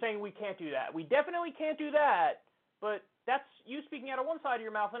 You're saying we can't do that. We definitely can't do that, but that's you speaking out of one side of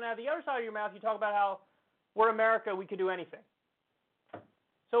your mouth, and out of the other side of your mouth you talk about how we're America, we could do anything.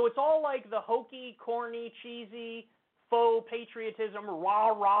 So it's all like the hokey, corny, cheesy, faux patriotism,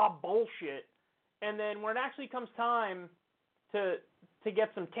 rah-rah bullshit. And then when it actually comes time to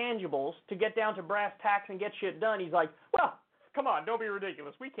get some tangibles, to get down to brass tacks and get shit done, he's like, well, come on, don't be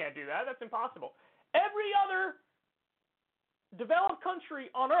ridiculous. We can't do that. That's impossible. Every other developed country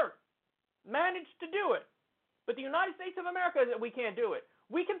on earth managed to do it. But the United States of America, we can't do it.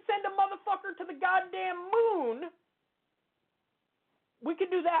 We can send a motherfucker to the goddamn moon. We can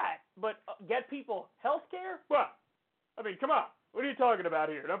do that. But get people health care? Well, I mean, come on. What are you talking about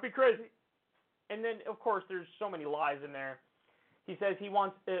here? Don't be crazy. And then, of course, there's so many lies in there. He says he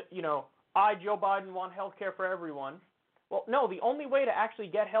wants, I, Joe Biden, want health care for everyone. Well, no, the only way to actually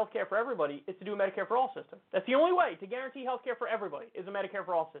get health care for everybody is to do a Medicare for all system. That's the only way to guarantee health care for everybody is a Medicare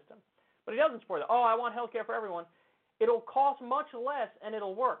for all system. But he doesn't support that. Oh, I want health care for everyone. It'll cost much less and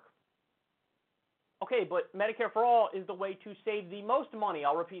it'll work. Okay, but Medicare for all is the way to save the most money.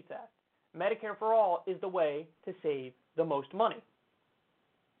 I'll repeat that. Medicare for all is the way to save the most money.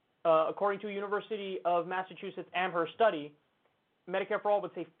 According to a University of Massachusetts Amherst study, Medicare for all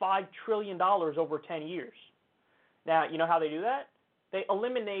would save $5 trillion over 10 years. Now, you know how they do that? They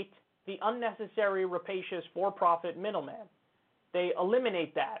eliminate the unnecessary rapacious for-profit middleman. They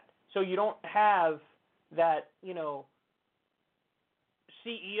eliminate that. So you don't have that,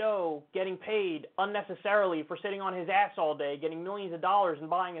 CEO getting paid unnecessarily for sitting on his ass all day, getting millions of dollars and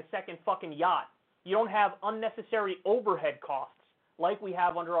buying a second fucking yacht. You don't have unnecessary overhead costs like we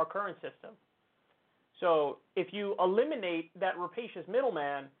have under our current system. So if you eliminate that rapacious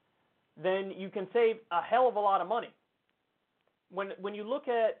middleman, then you can save a hell of a lot of money. When you look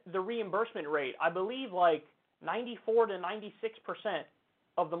at the reimbursement rate, I believe 94 to 96%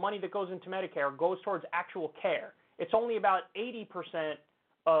 of the money that goes into Medicare goes towards actual care. It's only about 80%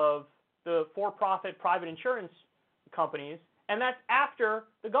 of the for-profit private insurance companies, and that's after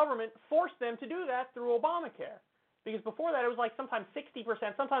the government forced them to do that through Obamacare. Because before that, it was sometimes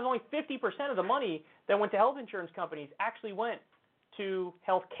 60%, sometimes only 50% of the money that went to health insurance companies actually went to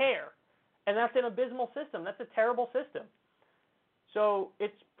health care. And that's an abysmal system. That's a terrible system. So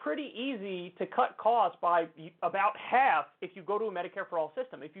it's pretty easy to cut costs by about half if you go to a Medicare for all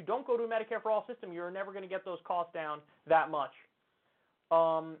system. If you don't go to a Medicare for all system, you're never going to get those costs down that much.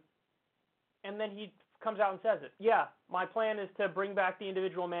 And then he comes out and says it. Yeah, my plan is to bring back the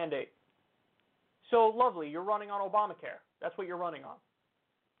individual mandate. So lovely, you're running on Obamacare. That's what you're running on.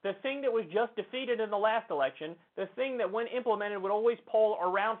 The thing that was just defeated in the last election, the thing that when implemented would always poll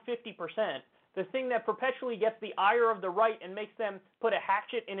around 50%, the thing that perpetually gets the ire of the right and makes them put a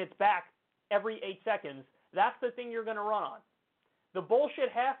hatchet in its back every 8 seconds, that's the thing you're going to run on. The bullshit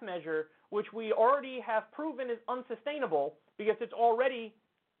half measure, which we already have proven is unsustainable because it's already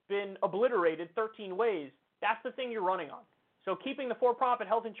been obliterated 13 ways, that's the thing you're running on. So keeping the for-profit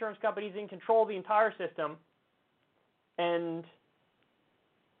health insurance companies in control of the entire system and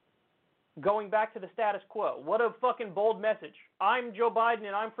going back to the status quo. What a fucking bold message. I'm Joe Biden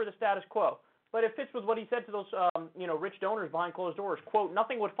and I'm for the status quo. But it fits with what he said to those rich donors behind closed doors. Quote,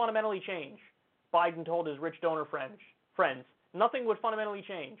 nothing would fundamentally change, Biden told his rich donor friends. Nothing would fundamentally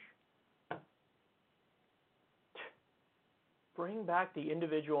change. Bring back the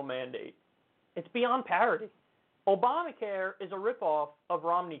individual mandate. It's beyond parody. Obamacare is a ripoff of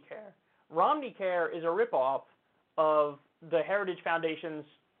Romneycare. Romneycare is a ripoff of the Heritage Foundation's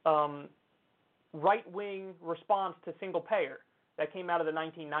right-wing response to single payer that came out of the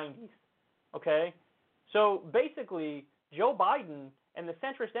 1990s. Okay? So basically, Joe Biden and the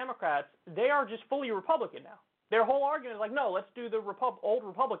centrist Democrats, they are just fully Republican now. Their whole argument is like, no, let's do the old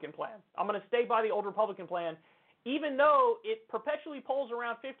Republican plan. I'm going to stay by the old Republican plan, even though it perpetually polls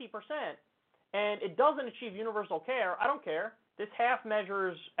around 50% and it doesn't achieve universal care. I don't care. This half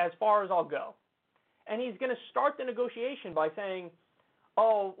measures as far as I'll go. And he's going to start the negotiation by saying,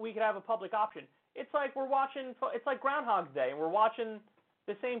 oh, we could have a public option. It's like it's like Groundhog's Day, and we're watching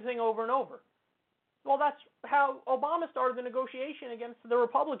the same thing over and over. Well, that's how Obama started the negotiation against the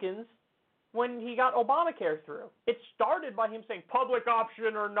Republicans when he got Obamacare through. It started by him saying public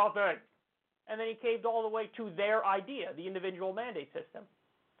option or nothing. And then he caved all the way to their idea, the individual mandate system.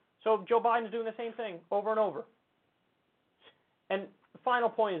 So Joe Biden's doing the same thing over and over. And the final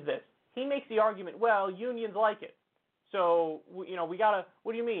point is this. He makes the argument, well, unions like it. So, we got to,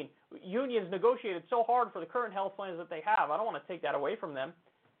 what do you mean? Unions negotiated so hard for the current health plans that they have. I don't want to take that away from them.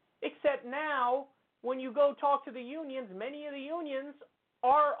 Except now, when you go talk to the unions, many of the unions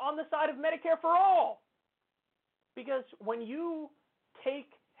are on the side of Medicare for all. Because when you take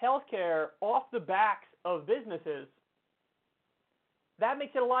health care off the backs of businesses, that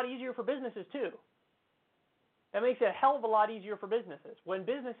makes it a lot easier for businesses too. That makes it a hell of a lot easier for businesses. When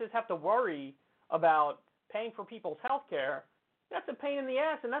businesses have to worry about paying for people's health care, that's a pain in the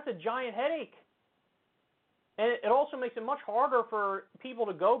ass and that's a giant headache. And it also makes it much harder for people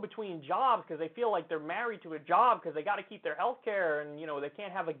to go between jobs because they feel like they're married to a job because they got to keep their health care and, they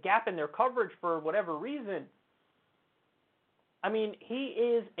can't have a gap in their coverage for whatever reason. I mean, he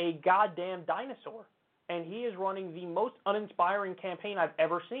is a goddamn dinosaur, and he is running the most uninspiring campaign I've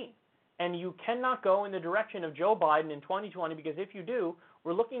ever seen. And you cannot go in the direction of Joe Biden in 2020 because if you do,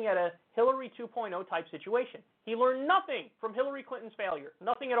 we're looking at a Hillary 2.0 type situation. He learned nothing from Hillary Clinton's failure,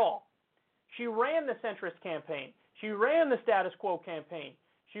 nothing at all. She ran the centrist campaign. She ran the status quo campaign.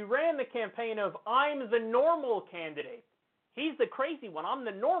 She ran the campaign of, I'm the normal candidate. He's the crazy one. I'm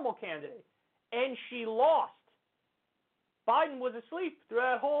the normal candidate. And she lost. Biden was asleep through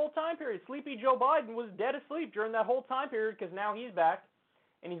that whole time period. Sleepy Joe Biden was dead asleep during that whole time period because now he's back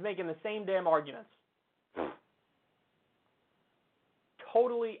and he's making the same damn arguments.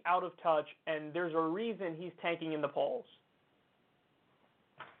 Totally out of touch, and there's a reason he's tanking in the polls.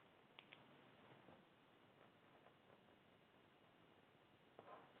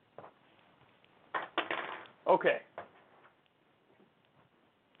 Okay.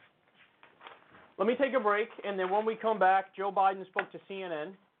 Let me take a break, and then when we come back, Joe Biden spoke to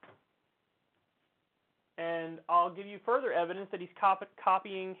CNN, and I'll give you further evidence that he's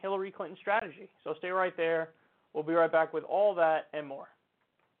copying Hillary Clinton's strategy. So stay right there. We'll be right back with all that and more.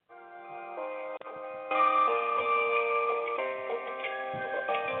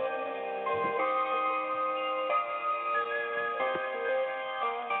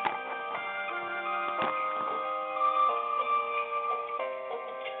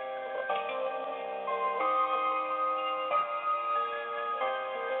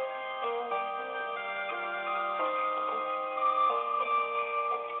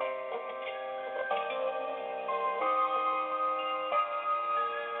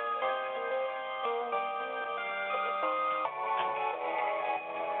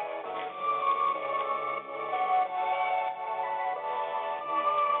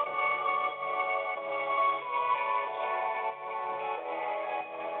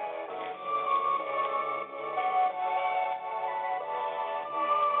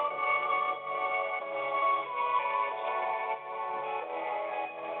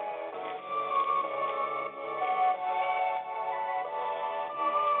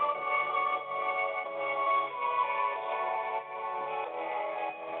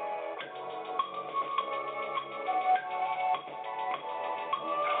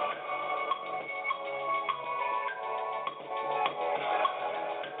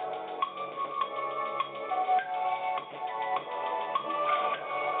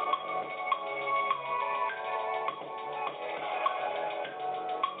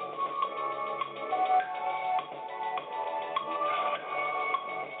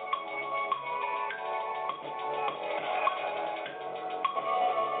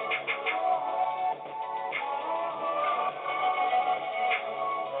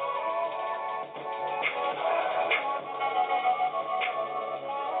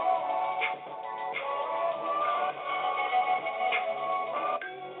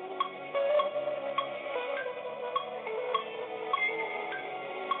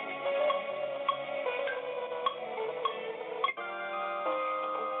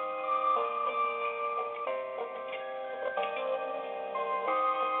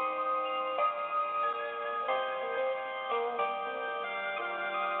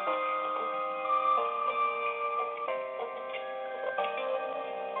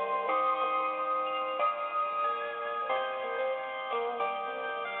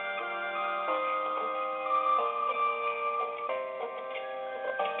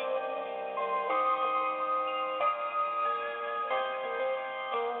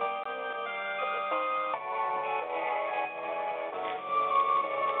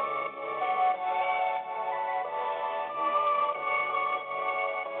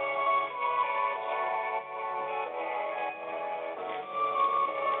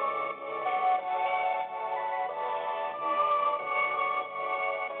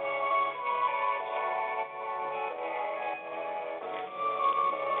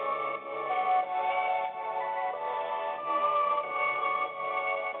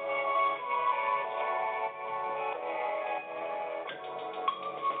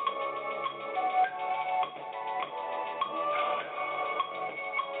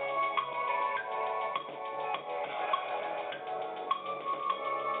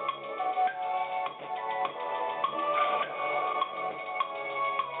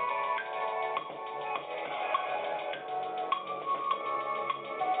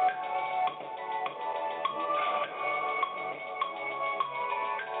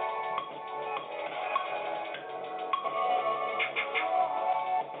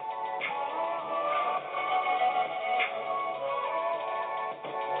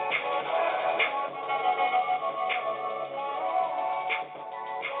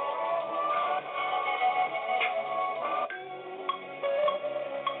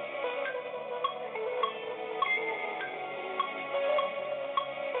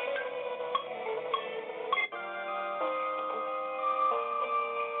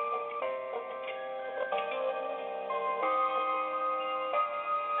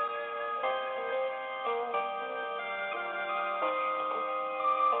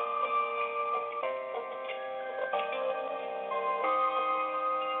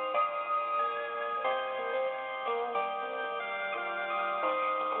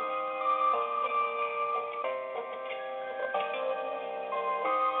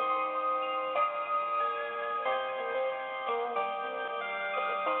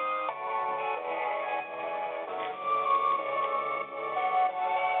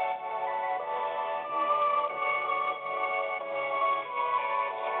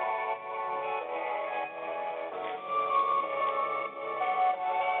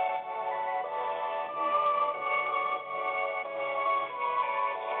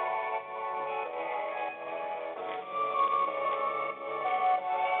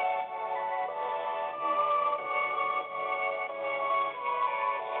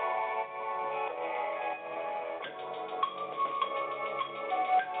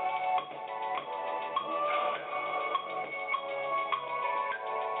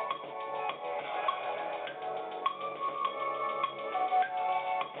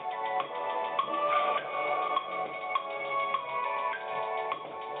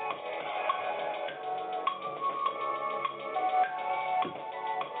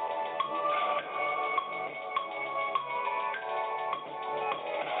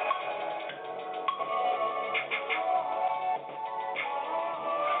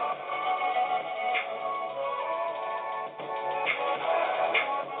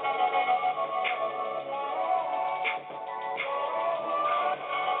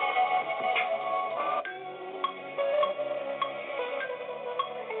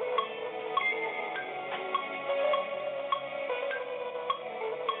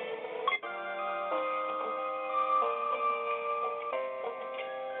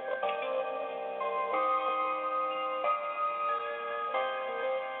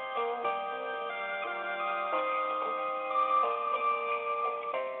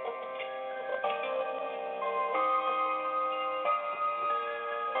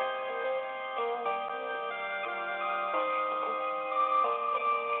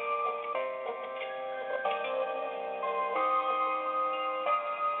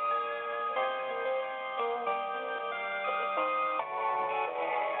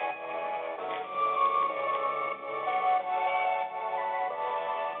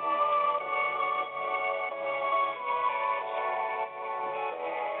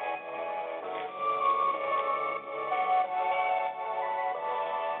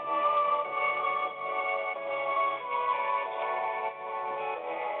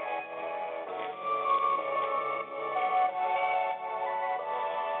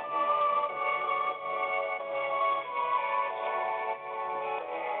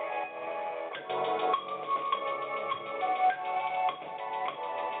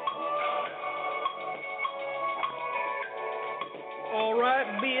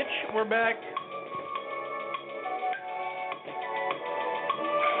 bitch. We're back.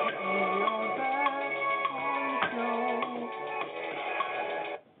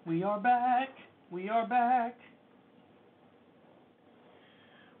 We are back. We are back.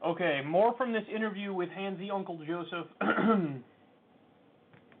 Okay, more from this interview with Handsy Uncle Joseph.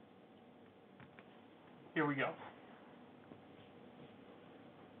 Here we go.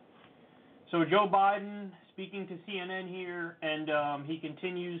 So Joe Biden speaking to CNN here, and he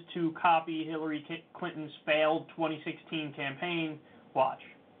continues to copy Hillary Clinton's failed 2016 campaign. Watch.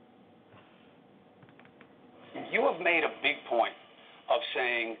 You have made a big point of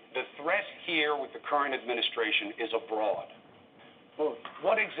saying the threat here with the current administration is abroad. Well,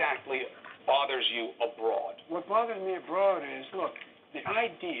 what exactly bothers you abroad? What bothers me abroad is, look, the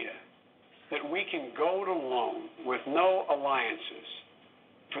idea that we can go it alone with no alliances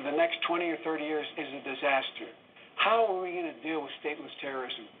for the next 20 or 30 years is a disaster. How are we going to deal with stateless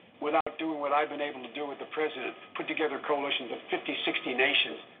terrorism without doing what I've been able to do with the president, put together coalitions of 50, 60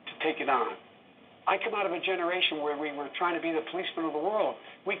 nations to take it on? I come out of a generation where we were trying to be the policeman of the world.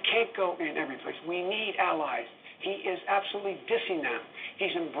 We can't go in every place. We need allies. He is absolutely dissing them.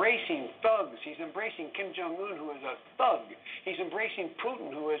 He's embracing thugs. He's embracing Kim Jong-un, who is a thug. He's embracing Putin,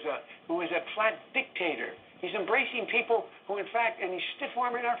 who is a flat dictator. He's embracing people who, in fact, and he's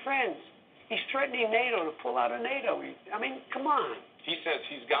stiff-arming our friends. He's threatening NATO to pull out of NATO. I mean, come on. He says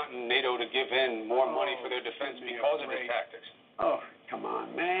he's gotten NATO to give in more money for their defense because of his tactics. Oh, come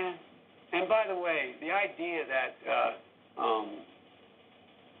on, man. And by the way, the idea that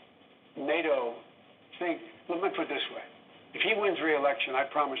NATO let me put it this way. If he wins re-election, I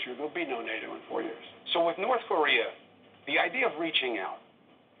promise you there'll be no NATO in 4 years. So with North Korea, the idea of reaching out,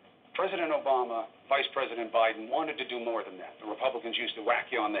 President Obama, Vice President Biden wanted to do more than that. The Republicans used to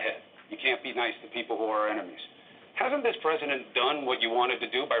whack you on the head. You can't be nice to people who are our enemies. Hasn't this president done what you wanted to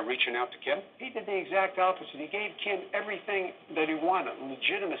do by reaching out to Kim? He did the exact opposite. He gave Kim everything that he wanted,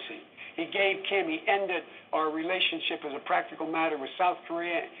 legitimacy. He ended our relationship as a practical matter with South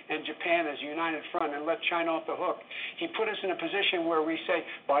Korea and Japan as a united front and let China off the hook. He put us in a position where we say,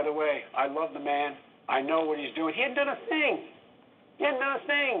 by the way, I love the man. I know what he's doing. He hadn't done a thing. Kim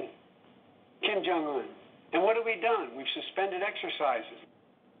Jong-un. And what have we done? We've suspended exercises.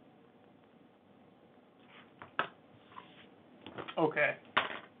 Okay.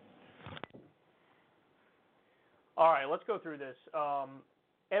 All right, let's go through this.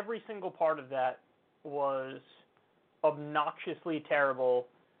 Every single part of that was obnoxiously terrible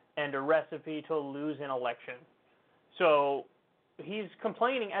and a recipe to lose an election. So he's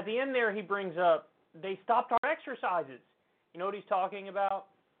complaining. At the end there, he brings up, they stopped our exercises. You know what he's talking about?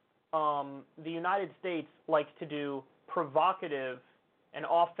 The United States likes to do provocative and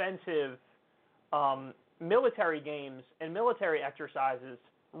offensive military games and military exercises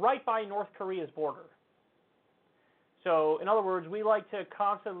right by North Korea's border. So, in other words, we like to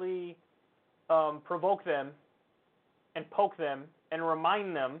constantly provoke them and poke them and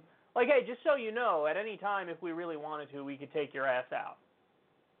remind them, like, hey, just so you know, at any time, if we really wanted to, we could take your ass out.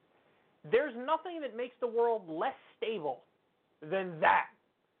 There's nothing that makes the world less stable than that.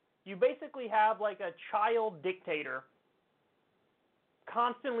 You basically have like a child dictator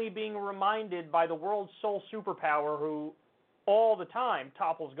constantly being reminded by the world's sole superpower who all the time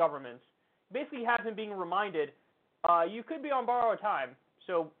topples governments. Basically have him being reminded, you could be on borrowed time,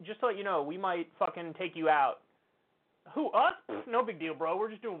 so just to let you know, we might fucking take you out. Who, us? No big deal, bro. We're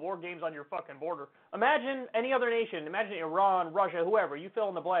just doing war games on your fucking border. Imagine any other nation, imagine Iran, Russia, whoever, you fill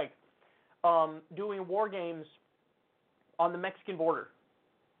in the blank, doing war games on the Mexican border,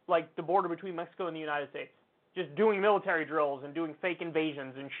 like the border between Mexico and the United States. Just doing military drills and doing fake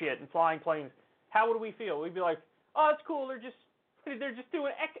invasions and shit and flying planes. How would we feel? We'd be like, oh, it's cool, they're just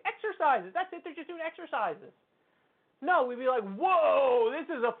doing exercises. That's it, they're just doing exercises. No, we'd be like, whoa, this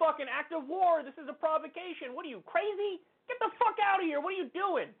is a fucking act of war. This is a provocation. What are you, crazy? Get the fuck out of here. What are you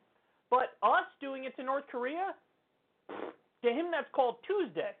doing? But us doing it to North Korea, to him that's called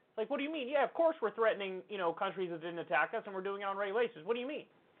Tuesday. Like, what do you mean? Yeah, of course we're threatening, countries that didn't attack us, and we're doing it on regular basis. What do you mean?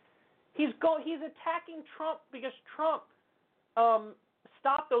 He's attacking Trump because Trump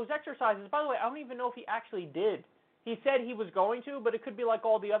stopped those exercises. By the way, I don't even know if he actually did. He said he was going to, but it could be like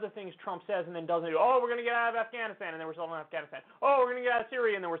all the other things Trump says and then doesn't do. Oh, we're going to get out of Afghanistan, and then we're still in Afghanistan. Oh, we're going to get out of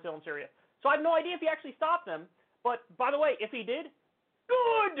Syria, and then we're still in Syria. So I have no idea if he actually stopped them. But, by the way, if he did,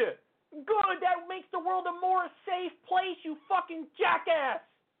 good! Good! That makes the world a more safe place, you fucking jackass!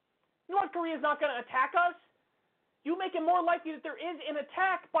 North Korea is not going to attack us. You make it more likely that there is an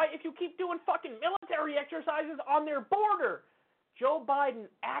attack if you keep doing fucking military exercises on their border. Joe Biden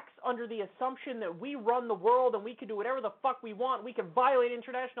acts under the assumption that we run the world and we can do whatever the fuck we want. We can violate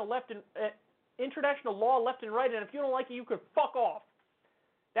international law left and right, and if you don't like it, you can fuck off.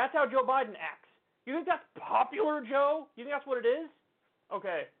 That's how Joe Biden acts. You think that's popular, Joe? You think that's what it is?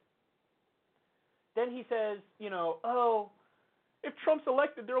 Okay. Then he says, if Trump's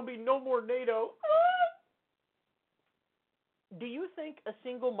elected, there will be no more NATO. Do you think a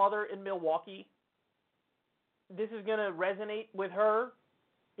single mother in Milwaukee, this is going to resonate with her?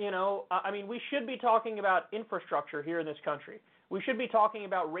 We should be talking about infrastructure here in this country. We should be talking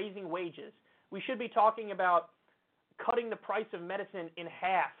about raising wages. We should be talking about cutting the price of medicine in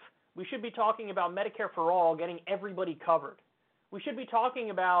half. We should be talking about Medicare for all, getting everybody covered. We should be talking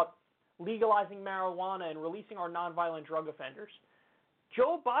about legalizing marijuana and releasing our nonviolent drug offenders.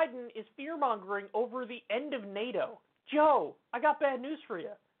 Joe Biden is fear-mongering over the end of NATO. Joe, I got bad news for you.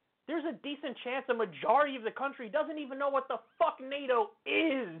 There's a decent chance a majority of the country doesn't even know what the fuck NATO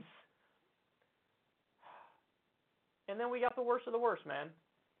is. And then we got the worst of the worst, man.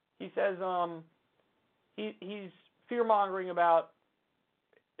 He says he's fear-mongering about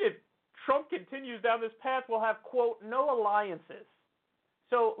if Trump continues down this path, we'll have, quote, no alliances.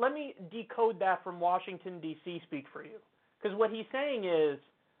 So let me decode that from Washington, D.C. speak for you. Because what he's saying is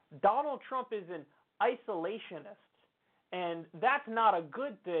Donald Trump is an isolationist. And that's not a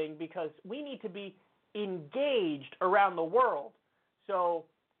good thing because we need to be engaged around the world. So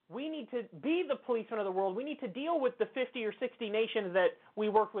we need to be the policeman of the world. We need to deal with the 50 or 60 nations that we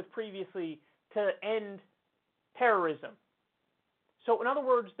worked with previously to end terrorism. So in other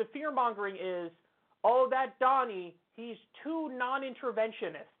words, the fear-mongering is, oh, that Donnie, he's too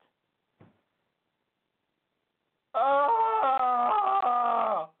non-interventionist.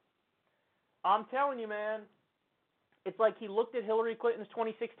 I'm telling you, man. It's like he looked at Hillary Clinton's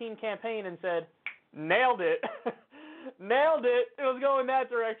 2016 campaign and said, nailed it. Nailed it. It was going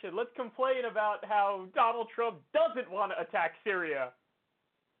that direction. Let's complain about how Donald Trump doesn't want to attack Syria.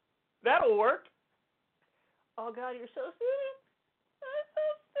 That'll work. Oh, God, you're so stupid. You're so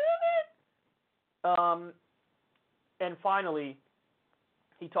stupid. And finally,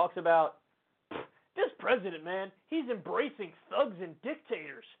 he talks about this president, man, he's embracing thugs and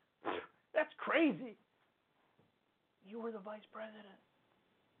dictators. That's crazy. You were the vice president.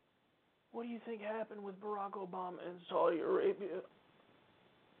 What do you think happened with Barack Obama in Saudi Arabia?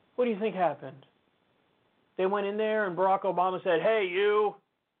 What do you think happened? They went in there and Barack Obama said, hey, you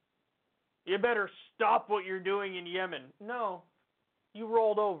better stop what you're doing in Yemen. No, you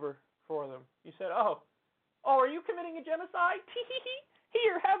rolled over for them. You said, oh, are you committing a genocide?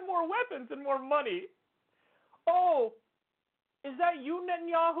 Here, have more weapons and more money. Oh, is that you,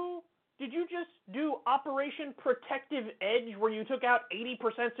 Netanyahu? Did you just do Operation Protective Edge where you took out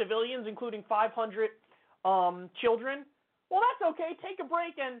 80% civilians, including 500 children? Well, that's okay. Take a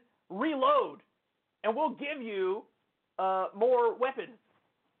break and reload, and we'll give you more weapons.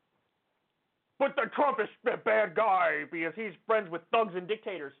 But the Trump is a bad guy because he's friends with thugs and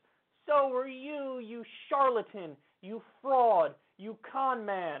dictators. So are you, you charlatan, you fraud, you con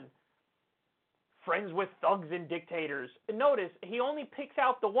man. Friends with thugs and dictators. And notice, he only picks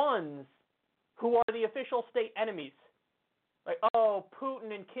out the ones who are the official state enemies. Like, oh,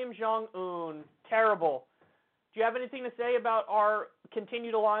 Putin and Kim Jong-un, terrible. Do you have anything to say about our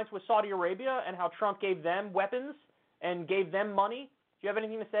continued alliance with Saudi Arabia and how Trump gave them weapons and gave them money? Do you have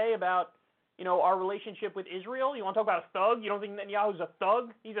anything to say about, our relationship with Israel? You want to talk about a thug? You don't think Netanyahu's a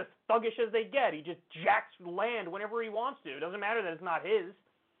thug? He's as thuggish as they get. He just jacks land whenever he wants to. It doesn't matter that it's not his.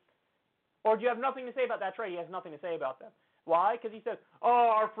 Or do you have nothing to say about that trade? He has nothing to say about them. Why? Because he says,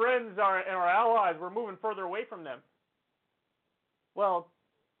 oh, our friends and our allies, we're moving further away from them. Well,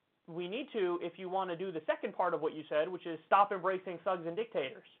 we need to if you want to do the second part of what you said, which is stop embracing thugs and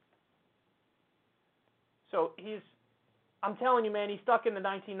dictators. So I'm telling you, man, he's stuck in the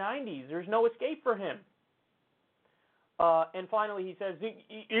 1990s. There's no escape for him. And finally, he says,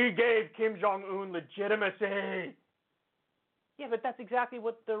 he gave Kim Jong-un legitimacy. Yeah, but that's exactly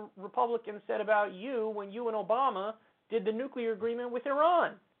what the Republicans said about you when you and Obama did the nuclear agreement with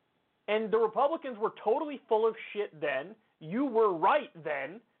Iran. And the Republicans were totally full of shit then. You were right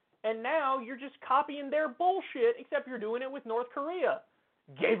then. And now you're just copying their bullshit, except you're doing it with North Korea.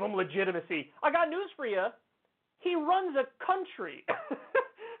 Gave them legitimacy. I got news for you. He runs a country.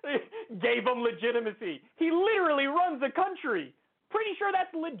 Gave him legitimacy. He literally runs a country. Pretty sure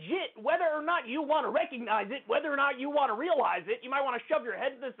that's legit. Whether or not you want to recognize it, whether or not you want to realize it, you might want to shove your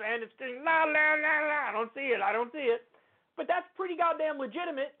head in the sand and say, la, la, la, la, I don't see it. But that's pretty goddamn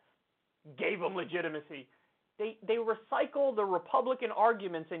legitimate. Gave him legitimacy. They recycle the Republican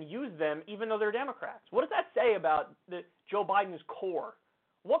arguments and use them even though they're Democrats. What does that say about Joe Biden's core?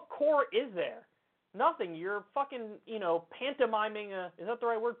 What core is there? Nothing. You're fucking, pantomiming, is that the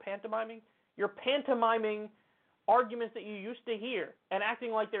right word, pantomiming? You're pantomiming arguments that you used to hear and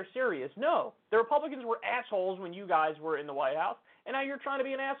acting like they're serious. No, the Republicans were assholes when you guys were in the White House, and now you're trying to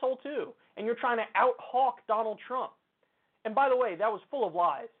be an asshole too, and you're trying to out-hawk Donald Trump. And by the way, that was full of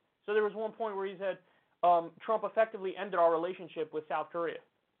lies. So there was one point where he said, Trump effectively ended our relationship with South Korea.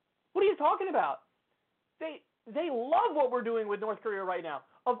 What are you talking about? They love what we're doing with North Korea right now.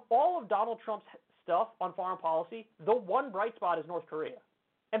 Of all of Donald Trump's stuff on foreign policy, the one bright spot is North Korea.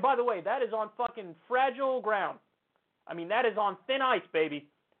 And by the way, that is on fucking fragile ground. I mean, that is on thin ice, baby.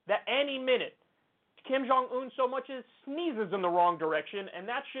 That any minute, Kim Jong-un so much as sneezes in the wrong direction, and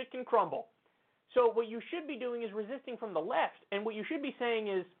that shit can crumble. So what you should be doing is resisting from the left, and what you should be saying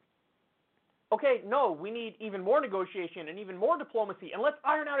is, okay, no, we need even more negotiation and even more diplomacy, and let's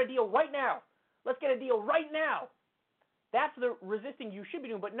iron out a deal right now. Let's get a deal right now. That's the resisting you should be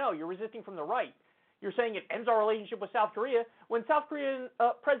doing, but no, you're resisting from the right. You're saying it ends our relationship with South Korea when South Korean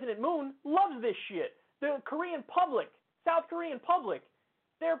President Moon loves this shit. The Korean public, South Korean public,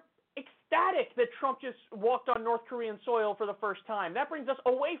 they're ecstatic that Trump just walked on North Korean soil for the first time. That brings us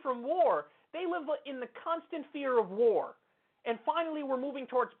away from war. They live in the constant fear of war. And finally, we're moving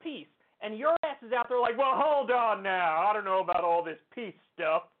towards peace. And your ass is out there like, well, hold on now. I don't know about all this peace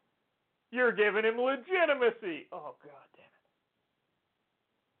stuff. You're giving him legitimacy. Oh, God damn it.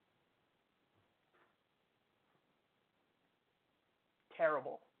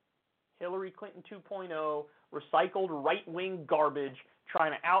 Terrible. Hillary Clinton 2.0, recycled right-wing garbage,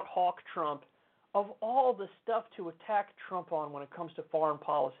 trying to out-hawk Trump. Of all the stuff to attack Trump on when it comes to foreign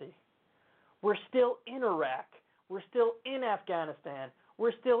policy, we're still in Iraq. We're still in Afghanistan.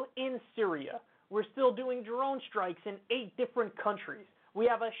 We're still in Syria. We're still doing drone strikes in 8 different countries. We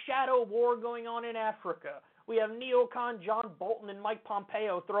have a shadow war going on in Africa. We have neocon John Bolton and Mike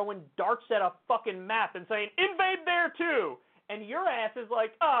Pompeo throwing darts at a fucking map and saying, invade there too. And your ass is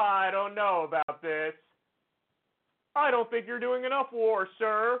like, I don't know about this. I don't think you're doing enough war,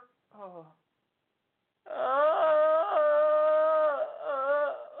 sir. Oh.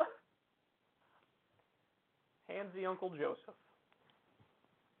 Hands the Uncle Joseph.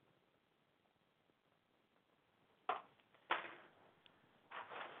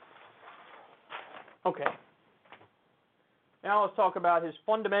 Okay. Now let's talk about his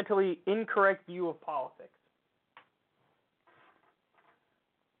fundamentally incorrect view of politics.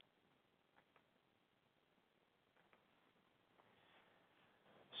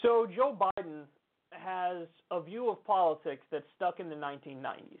 So Joe Biden has a view of politics that's stuck in the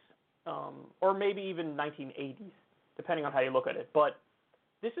 1990s, or maybe even 1980s, depending on how you look at it. But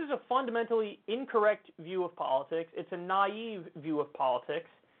this is a fundamentally incorrect view of politics. It's a naive view of politics,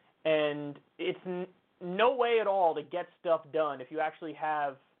 and it's no way at all to get stuff done if you actually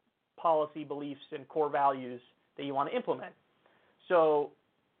have policy beliefs and core values that you want to implement. So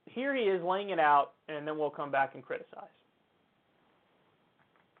here he is laying it out, and then we'll come back and criticize.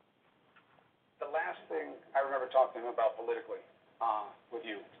 The last thing I remember talking to him about politically with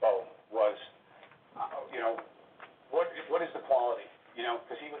you, Bo, was, what is the quality?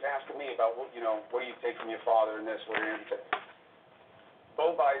 Because he was asking me about, what do you take from your father and this, what do you take?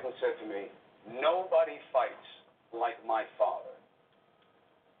 Bo Biden said to me, nobody fights like my father.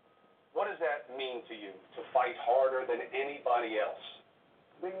 What does that mean to you, to fight harder than anybody else?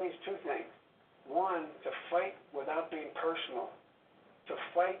 I think it means 2 things. One, to fight without being personal, to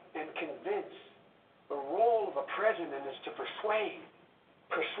fight and convince. The role of a president is to persuade,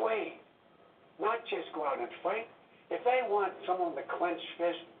 not just go out and fight. If they want someone to clench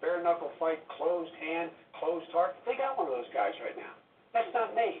fist, bare knuckle fight, closed hand, closed heart, they got one of those guys right now. That's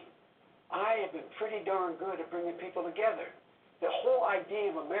not me. I have been pretty darn good at bringing people together. The whole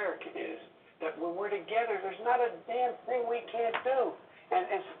idea of America is that when we're together, there's not a damn thing we can't do. And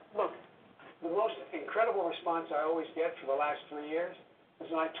look, the most incredible response I always get for the last 3 years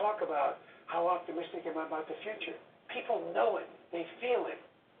is when I talk about how optimistic am I about the future. People know it. They feel it.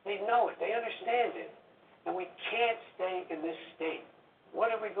 They know it. They understand it. And we can't stay in this state.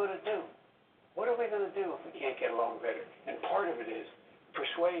 What are we going to do? What are we going to do if we can't get along better? And part of it is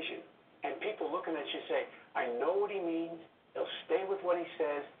persuasion. And people looking at you say, I know what he means. He'll stay with what he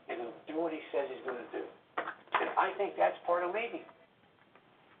says, and he'll do what he says he's going to do. And I think that's part of leading.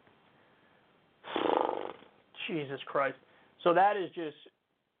 Jesus Christ. So that is just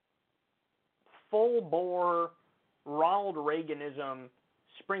full-bore Ronald Reaganism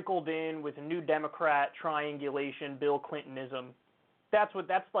sprinkled in with New Democrat triangulation, Bill Clintonism. That's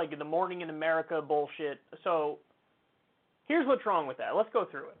like the Morning in America bullshit. So here's what's wrong with that. Let's go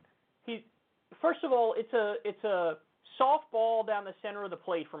through it. First of all, it's a softball down the center of the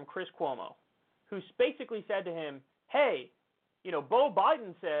plate from Chris Cuomo, who basically said to him, hey, Beau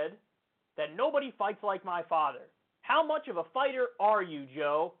Biden said that nobody fights like my father. How much of a fighter are you,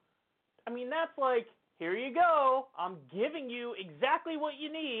 Joe? I mean, that's like, here you go. I'm giving you exactly what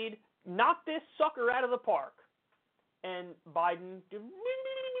you need. Knock this sucker out of the park. And Biden,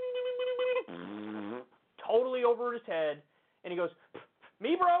 totally over his head, and he goes,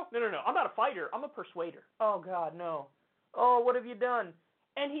 me, bro? No. I'm not a fighter. I'm a persuader. Oh, God, no. Oh, what have you done?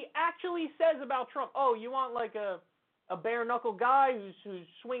 And he actually says about Trump, oh, you want like a bare-knuckle guy who's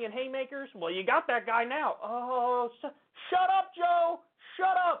swinging haymakers? Well, you got that guy now. Oh, shut up, Joe.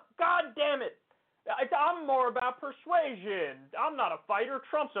 Shut up. God damn it. I'm more about persuasion. I'm not a fighter.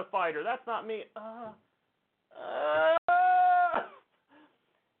 Trump's a fighter. That's not me.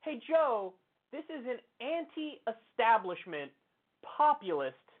 Hey, Joe, this is an anti-establishment,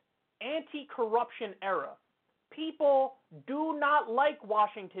 populist, anti-corruption era. People do not like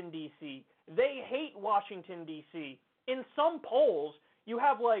Washington, D.C. They hate Washington, D.C. In some polls, you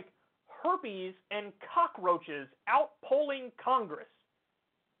have like herpes and cockroaches outpolling Congress.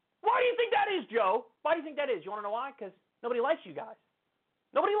 Why do you think that is, Joe? Why do you think that is? You want to know why? Because nobody likes you guys.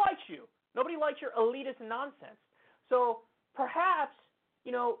 Nobody likes you. Nobody likes your elitist nonsense. So perhaps,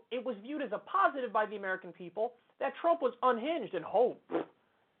 it was viewed as a positive by the American people that Trump was unhinged and,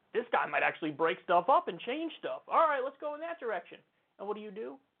 this guy might actually break stuff up and change stuff. All right, let's go in that direction. And what do?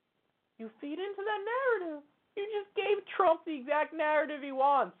 You feed into that narrative. You just gave Trump the exact narrative he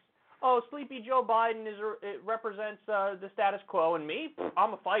wants. Oh, Sleepy Joe Biden it represents the status quo, and me,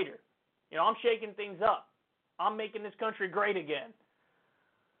 I'm a fighter. I'm shaking things up. I'm making this country great again.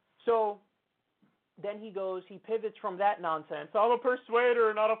 So then he pivots from that nonsense. I'm a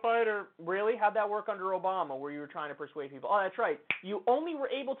persuader, not a fighter. Really? How'd that work under Obama, where you were trying to persuade people? Oh, that's right. You only were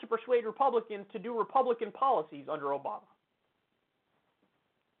able to persuade Republicans to do Republican policies under Obama.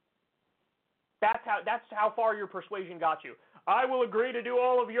 That's how far your persuasion got you. I will agree to do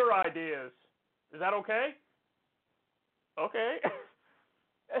all of your ideas. Is that okay? Okay.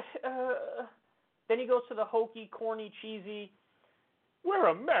 Then he goes to the hokey, corny, cheesy, we're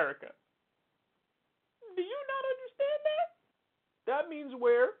America. Do you not understand that? That means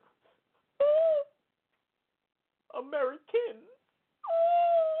we're Americans.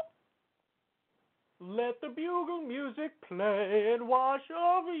 Let the bugle music play and wash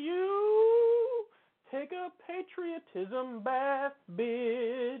over you. Take a patriotism bath,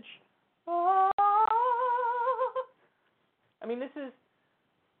 bitch. I mean, this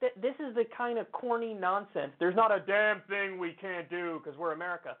is the kind of corny nonsense. There's not a damn thing we can't do because we're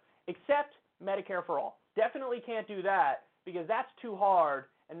America, except Medicare for all. Definitely can't do that because that's too hard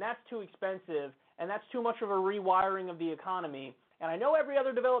and that's too expensive and that's too much of a rewiring of the economy. And I know every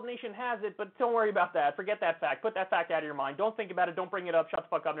other developed nation has it, but don't worry about that. Forget that fact. Put that fact out of your mind. Don't think about it. Don't bring it up. Shut the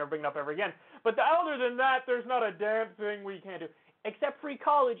fuck up. Never bring it up ever again. But other than that, there's not a damn thing we can't do. Except free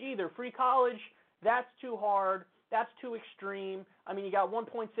college either. Free college, that's too hard. That's too extreme. I mean, you got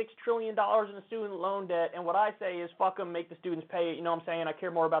 $1.6 trillion in the student loan debt, and what I say is fuck them, make the students pay it. You know what I'm saying? I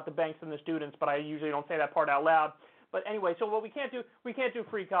care more about the banks than the students, but I usually don't say that part out loud. But anyway, so what we can't do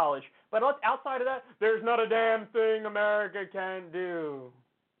free college. But outside of that, there's not a damn thing America can do.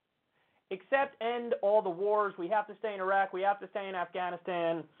 Except end all the wars. We have to stay in Iraq. We have to stay in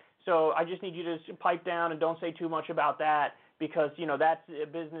Afghanistan. So I just need you to pipe down and don't say too much about that because, that's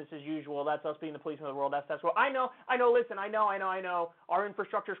business as usual. That's us being the policeman of the world. That's what I know. Listen, I know. Our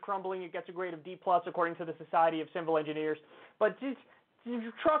infrastructure's crumbling. It gets a grade of D+ according to the Society of Civil Engineers. But just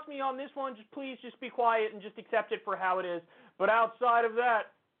trust me on this one. Please be quiet and just accept it for how it is. But outside of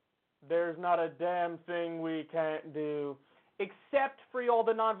that, there's not a damn thing we can't do except free all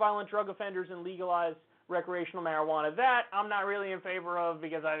the nonviolent drug offenders and legalize recreational marijuana. That I'm not really in favor of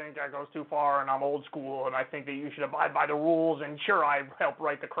because I think that goes too far and I'm old school and I think that you should abide by the rules and sure I helped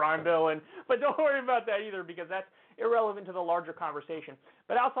write the crime bill but don't worry about that either because that's irrelevant to the larger conversation.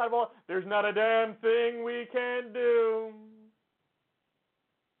 But outside of all, there's not a damn thing we can do.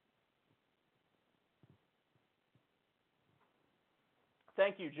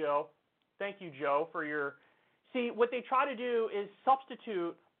 Thank you, Joe, for your... See, what they try to do is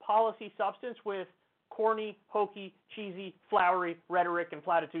substitute policy substance with corny, hokey, cheesy, flowery rhetoric and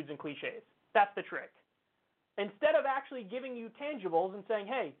platitudes and cliches. That's the trick. Instead of actually giving you tangibles and saying,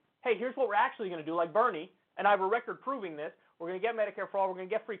 hey, here's what we're actually going to do, like Bernie, and I have a record proving this. We're going to get Medicare for all. We're going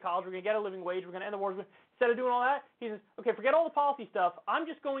to get free college. We're going to get a living wage. We're going to end the wars. Instead of doing all that, he says, okay, forget all the policy stuff. I'm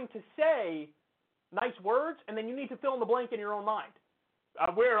just going to say nice words, and then you need to fill in the blank in your own mind.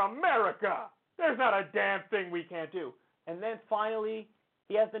 we're America. There's not a damn thing we can't do. And then finally,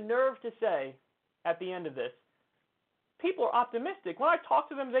 he has the nerve to say, at the end of this, people are optimistic. When I talk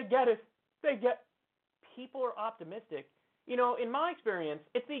to them, they get it. People are optimistic. You know, in my experience,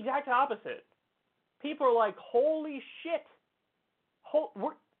 it's the exact opposite. People are like, holy shit.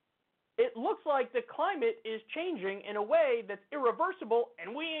 It looks like the climate is changing in a way that's irreversible,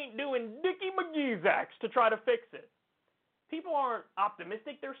 and we ain't doing Dickie McGee's acts to try to fix it. People aren't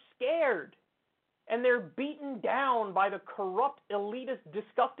optimistic. They're scared. And they're beaten down by the corrupt, elitist,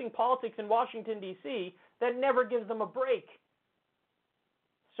 disgusting politics in Washington, D.C. that never gives them a break.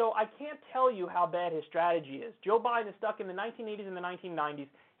 So I can't tell you how bad his strategy is. Joe Biden is stuck in the 1980s and the 1990s.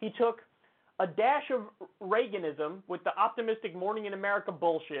 He took a dash of Reaganism with the optimistic Morning in America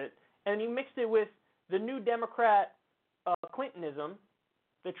bullshit, and he mixed it with the new Democrat Clintonism,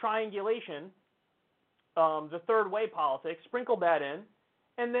 the triangulation, the third way politics, sprinkled that in,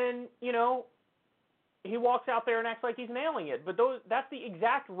 and then, you know, he walks out there and acts like he's nailing it. But that's the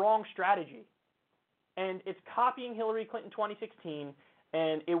exact wrong strategy. And it's copying Hillary Clinton 2016,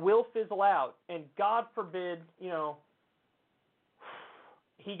 and it will fizzle out. And God forbid, you know,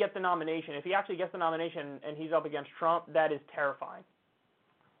 he gets the nomination. If he actually gets the nomination and he's up against Trump, that is terrifying.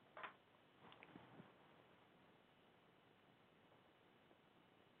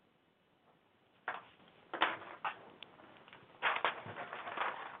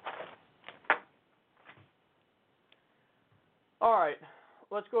 All right,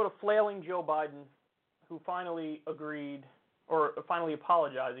 let's go to flailing Joe Biden, who finally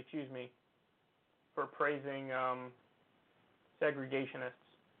apologized, for praising segregationists.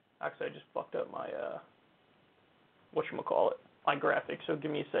 Actually, I just fucked up my, my graphics, so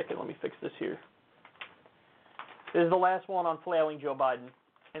give me a second. Let me fix this here. This is the last one on flailing Joe Biden,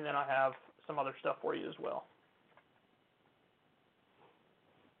 and then I have some other stuff for you as well.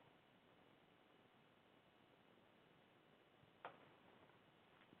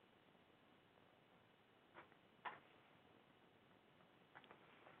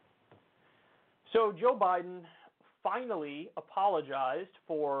 So Joe Biden finally apologized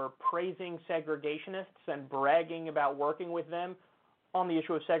for praising segregationists and bragging about working with them on the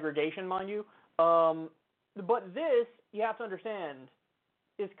issue of segregation, mind you. But this, you have to understand,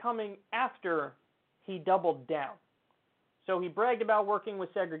 is coming after he doubled down. So he bragged about working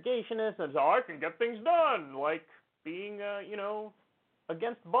with segregationists and said, I can get things done, like being,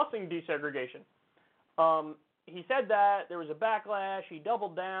 against busing desegregation. He said that, there was a backlash, he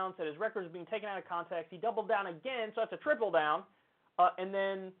doubled down, said his record was being taken out of context, he doubled down again, so that's a triple down, and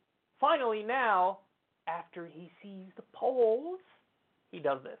then finally now, after he sees the polls, he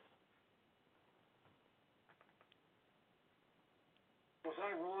does this. Was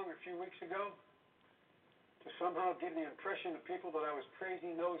I wrong a few weeks ago to somehow give the impression to people that I was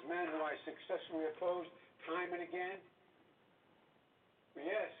praising those men who I successfully opposed time and again?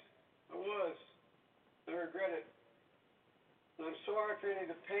 Yes, I was. I regret it. And I'm sorry for any of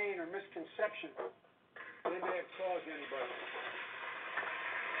the pain or misconception they may have caused anybody.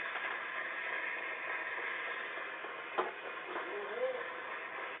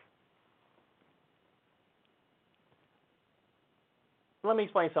 Let me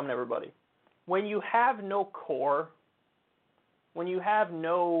explain something to everybody. When you have no core, when you have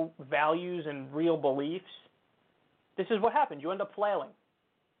no values and real beliefs, this is what happens. You end up flailing.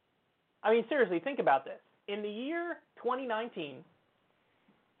 I mean, seriously, think about this. In the year 2019,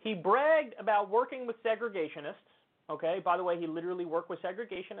 he bragged about working with segregationists. Okay, by the way, he literally worked with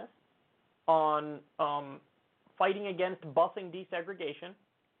segregationists on fighting against busing desegregation.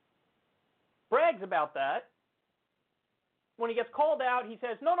 Brags about that. When he gets called out, he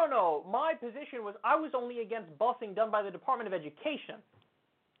says, no, my position was I was only against busing done by the Department of Education.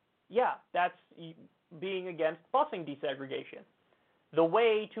 Yeah, that's being against busing desegregation. The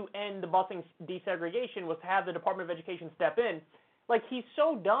way to end the busing desegregation was to have the Department of Education step in. Like, he's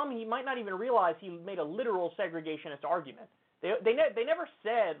so dumb, he might not even realize he made a literal segregationist argument. They never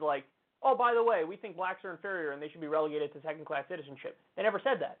said, like, oh, by the way, we think blacks are inferior and they should be relegated to second-class citizenship. They never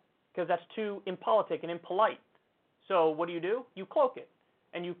said that because that's too impolitic and impolite. So what do? You cloak it.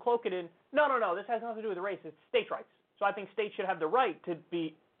 And you cloak it in, no, this has nothing to do with the race. It's states' rights. So I think states should have the right to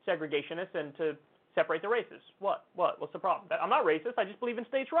be segregationists and to separate the races. What? What's the problem? I'm not racist. I just believe in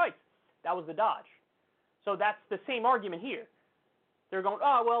states' rights. That was the dodge. So that's the same argument here. They're going,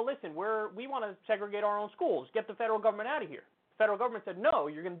 oh, well, listen, we want to segregate our own schools. Get the federal government out of here. The federal government said, no,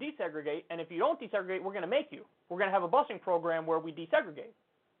 you're going to desegregate, and if you don't desegregate, we're going to make you. We're going to have a busing program where we desegregate.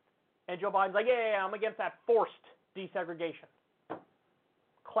 And Joe Biden's like, yeah, I'm against that forced desegregation.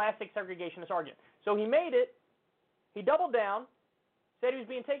 Classic segregationist argument. So he made it. He doubled down, said he was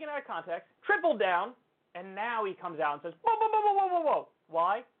being taken out of context, tripled down, and now he comes out and says, whoa, whoa, whoa, whoa, whoa, whoa, whoa.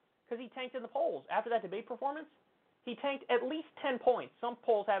 Why? Because he tanked in the polls. After that debate performance, he tanked at least 10 points. Some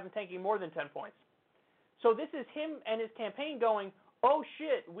polls have him tanking more than 10 points. So this is him and his campaign going, oh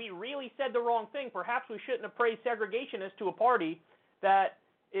shit, we really said the wrong thing. Perhaps we shouldn't have praised segregationists to a party that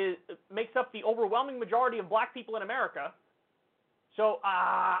makes up the overwhelming majority of black people in America. So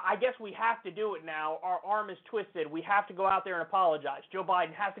I guess we have to do it now. Our arm is twisted. We have to go out there and apologize. Joe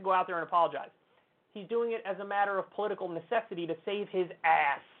Biden has to go out there and apologize. He's doing it as a matter of political necessity to save his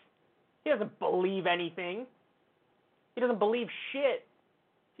ass. He doesn't believe anything. He doesn't believe shit.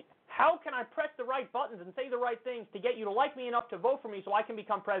 How can I press the right buttons and say the right things to get you to like me enough to vote for me so I can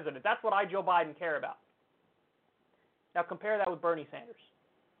become president? That's what I, Joe Biden, care about. Now compare that with Bernie Sanders.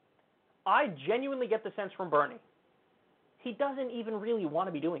 I genuinely get the sense from Bernie, he doesn't even really want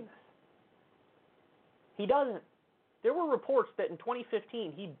to be doing this. He doesn't. There were reports that in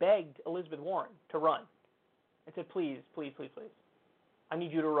 2015 he begged Elizabeth Warren to run and said, please, please, please, please, I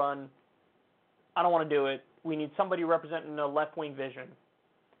need you to run. I don't want to do it. We need somebody representing a left-wing vision.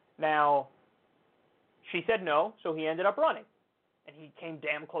 Now, she said no, so he ended up running. And he came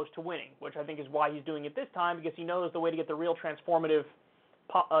damn close to winning, which I think is why he's doing it this time, because he knows the way to get the real transformative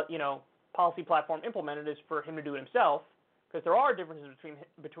policy platform implemented is for him to do it himself, because there are differences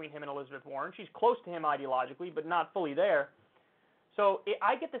between him and Elizabeth Warren. She's close to him ideologically, but not fully there. So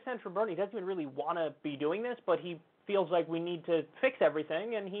I get the sense from Bernie he doesn't even really want to be doing this, but he feels like we need to fix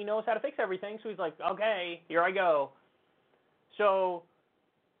everything, and he knows how to fix everything, so he's like, okay, here I go. So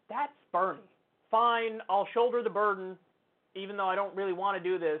that's Bernie. Fine, I'll shoulder the burden, even though I don't really want to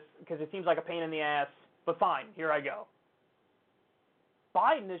do this because it seems like a pain in the ass, but fine, here I go.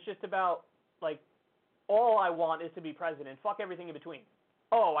 Biden is just about, like, all I want is to be president. Fuck everything in between.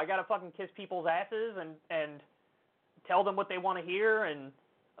 Oh, I got to fucking kiss people's asses and tell them what they want to hear, and,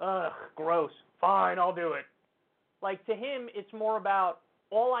 ugh, gross. Fine, I'll do it. Like, to him, it's more about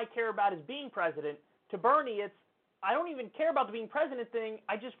all I care about is being president. To Bernie, it's I don't even care about the being president thing.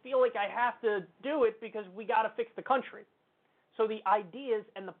 I just feel like I have to do it because we got to fix the country. So the ideas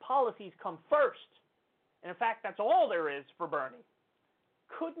and the policies come first. And in fact, that's all there is for Bernie.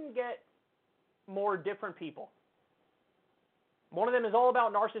 Couldn't get more different people. One of them is all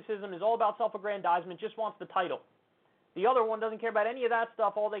about narcissism, is all about self-aggrandizement, just wants the title. The other one doesn't care about any of that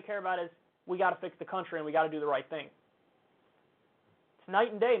stuff. All they care about is we got to fix the country and we got to do the right thing. It's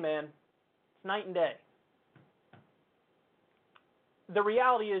night and day, man. It's night and day. The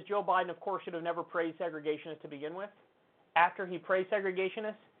reality is Joe Biden, of course, should have never praised segregationists to begin with. After he praised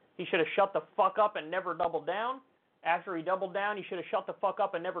segregationists, he should have shut the fuck up and never doubled down. After he doubled down, he should have shut the fuck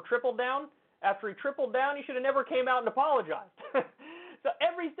up and never tripled down. After he tripled down, he should have never came out and apologized. So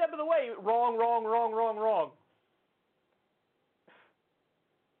every step of the way, wrong, wrong, wrong, wrong, wrong.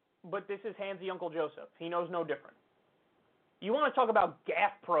 But this is handsy Uncle Joseph. He knows no different. You want to talk about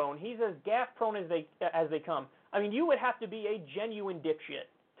gaffe prone? He's as gaffe prone as they come. I mean, you would have to be a genuine dipshit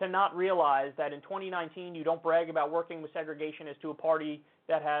to not realize that in 2019 you don't brag about working with segregationists to a party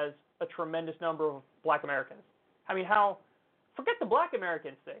that has a tremendous number of black Americans. I mean, forget the black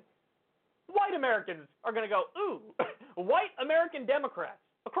Americans thing. White Americans are going to go, ooh, white American Democrats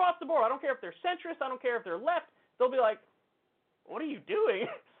across the board. I don't care if they're centrist. I don't care if they're left. They'll be like, what are you doing?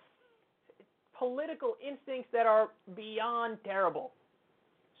 Political instincts that are beyond terrible.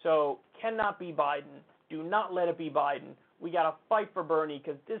 So, cannot be Biden. Do not let it be Biden. We got to fight for Bernie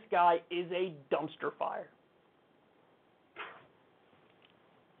because this guy is a dumpster fire.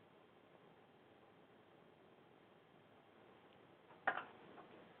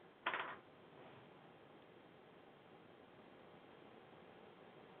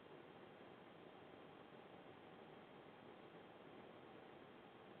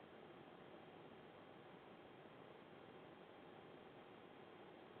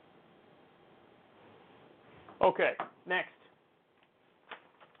 Okay, next.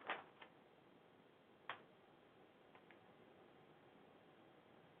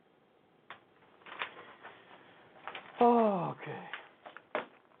 Oh, okay.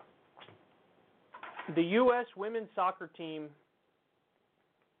 The U.S. women's soccer team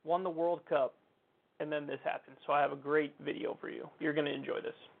won the World Cup, and then this happened. So I have a great video for you. You're going to enjoy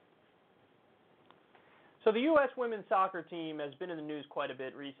this. So the U.S. women's soccer team has been in the news quite a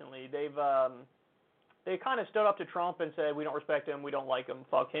bit recently. They kind of stood up to Trump and said, we don't respect him, we don't like him,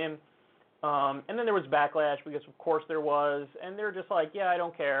 fuck him. And then there was backlash because, of course, there was. And they're just like, yeah, I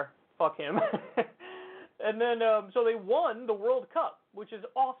don't care, fuck him. And then, so they won the World Cup, which is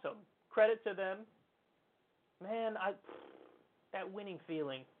awesome. Credit to them. Man, that winning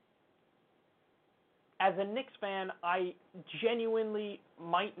feeling. as a Knicks fan, I genuinely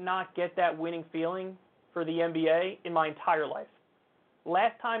might not get that winning feeling for the NBA in my entire life.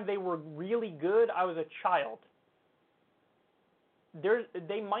 Last time they were really good, I was a child.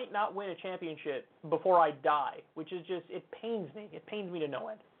 They might not win a championship before I die, which is just, it pains me. It pains me to no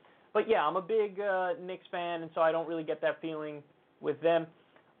end. But yeah, I'm a big Knicks fan, and so I don't really get that feeling with them.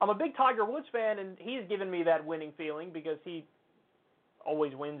 I'm a big Tiger Woods fan, and he's given me that winning feeling because he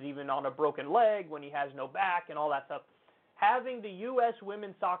always wins even on a broken leg when he has no back and all that stuff. Having the U.S.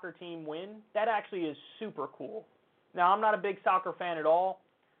 women's soccer team win, that actually is super cool. Now, I'm not a big soccer fan at all,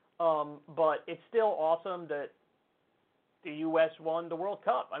 but it's still awesome that the U.S. won the World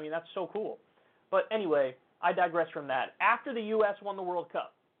Cup. I mean, that's so cool. But anyway, I digress from that. After the U.S. won the World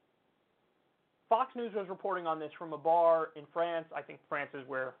Cup, Fox News was reporting on this from a bar in France. I think France is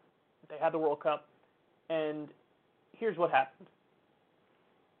where they had the World Cup. And here's what happened.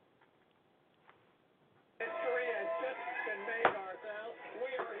 History has just been made ourselves.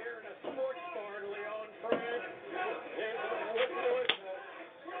 We are here in a sports bar in Lyon, France.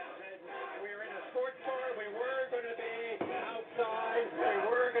 We're in a sports bar. We were going to be outside. We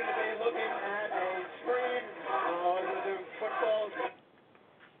were going to be looking at a screen with the football.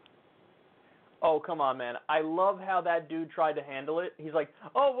 Oh, come on, man. I love how that dude tried to handle it. He's like,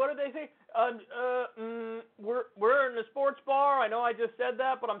 oh, what did they say? We're in a sports bar. I know I just said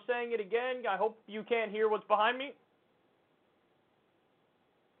that, but I'm saying it again. I hope you can't hear what's behind me.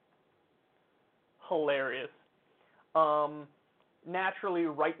 Hilarious. Naturally,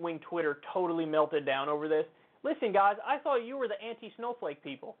 right-wing Twitter totally melted down over this. Listen, guys, I thought you were the anti-snowflake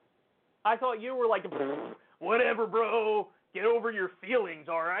people. I thought you were like, whatever, bro. Get over your feelings,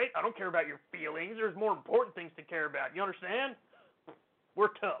 all right? I don't care about your feelings. There's more important things to care about. You understand?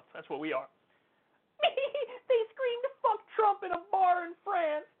 We're tough. That's what we are. They screamed fuck Trump in a bar in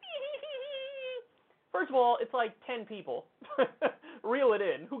France. First of all, it's like 10 people. Reel it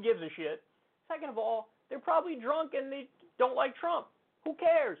in. Who gives a shit? Second of all, they're probably drunk and they don't like Trump. Who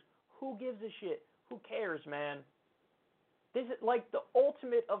cares? Who gives a shit? Who cares, man? This is like the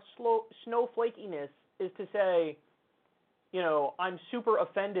ultimate of snowflakiness is to say, you know, I'm super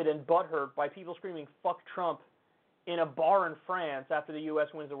offended and butthurt by people screaming fuck Trump in a bar in France after the U.S.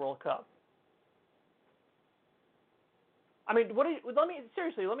 wins the World Cup. I mean, let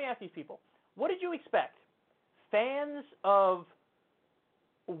me ask these people. What did you expect? Fans of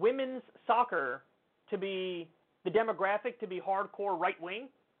women's soccer to be, the demographic to be hardcore right-wing?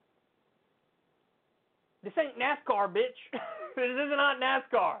 This ain't NASCAR, bitch. This is not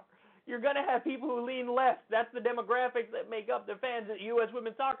NASCAR. You're going to have people who lean left. That's the demographics that make up the fans of the U.S.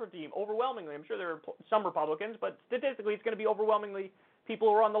 women's soccer team, overwhelmingly. I'm sure there are some Republicans, but statistically it's going to be overwhelmingly people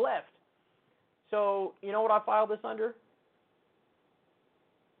who are on the left. So, you know what I filed this under?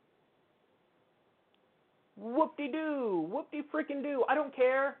 Whoop-de-doo. Whoop-de-freaking-doo. I don't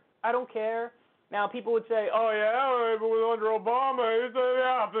care. I don't care. Now, people would say, oh, yeah, if it was under Obama, it's the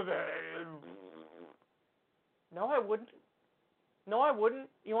opposite. No, I wouldn't. No, I wouldn't.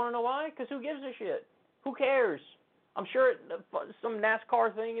 You want to know why? Because who gives a shit? Who cares? I'm sure some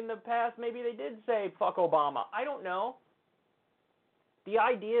NASCAR thing in the past, maybe they did say, fuck Obama. I don't know. The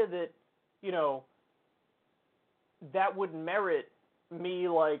idea that, you know, that would merit me,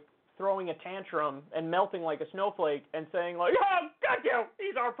 like, throwing a tantrum and melting like a snowflake and saying, like, oh, got you,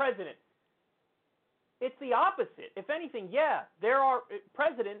 he's our president. It's the opposite. If anything, yeah, they're our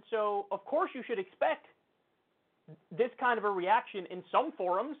president, so of course you should expect this kind of a reaction in some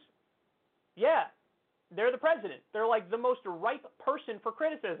forums. Yeah, they're the president. They're like the most ripe person for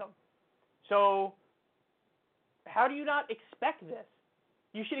criticism. So how do you not expect this?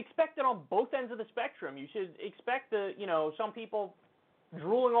 You should expect it on both ends of the spectrum. You should expect some people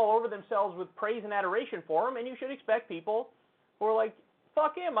drooling all over themselves with praise and adoration for him, and you should expect people who are like,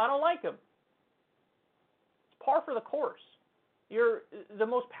 fuck him, I don't like him. It's par for the course. You're the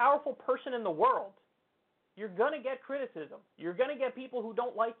most powerful person in the world. You're going to get criticism. You're going to get people who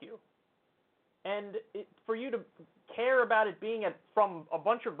don't like you. And for you to care about it being from a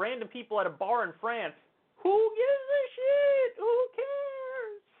bunch of random people at a bar in France, who gives a shit? Who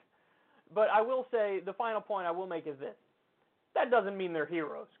cares? But I will say, the final point I will make is this. That doesn't mean they're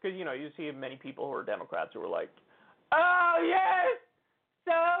heroes. Because, you see many people who are Democrats who are like, oh, yes,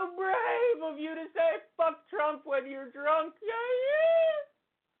 so brave of you to say fuck Trump when you're drunk. Yeah.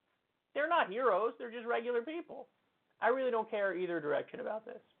 They're not heroes. They're just regular people. I really don't care either direction about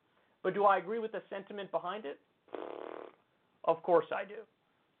this. But do I agree with the sentiment behind it? Of course I do.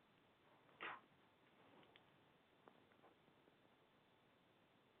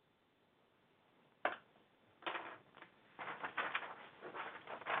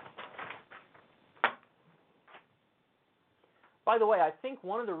 By the way, I think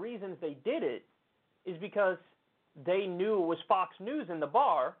one of the reasons they did it is because they knew it was Fox News in the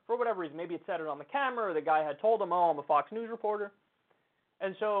bar, for whatever reason. Maybe it said it on the camera, or the guy had told them, oh, I'm a Fox News reporter.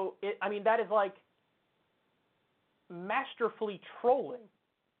 And so, that is like masterfully trolling.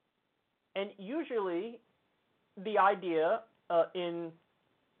 And usually the idea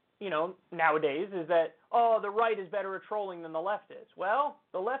nowadays is that, the right is better at trolling than the left is. Well,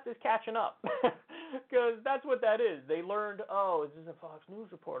 the left is catching up because that's what that is. They learned, is this a Fox News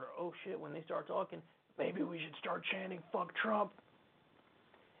reporter? Oh, shit, when they start talking, maybe we should start chanting, fuck Trump.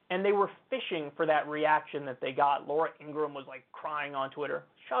 And they were fishing for that reaction that they got. Laura Ingraham was like crying on Twitter.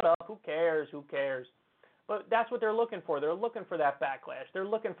 Shut up, who cares? But that's what they're looking for. They're looking for that backlash. They're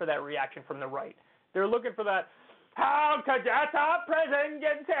looking for that reaction from the right. They're looking for that, how could you top president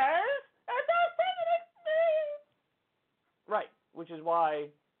get tears? Right, which is why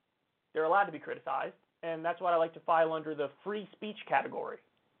they're allowed to be criticized, and that's why I like to file under the free speech category.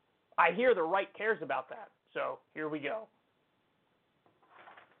 I hear the right cares about that, so here we go.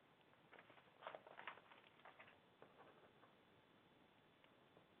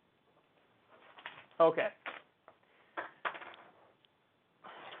 Okay.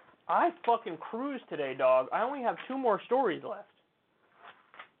 I fucking cruised today, dog. I only have 2 more stories left.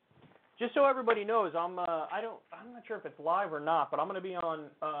 Just so everybody knows, I'm not sure if it's live or not, but I'm going to be on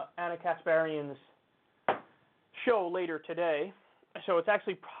Anna Kasparian's show later today. So it's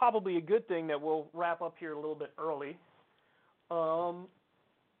actually probably a good thing that we'll wrap up here a little bit early. But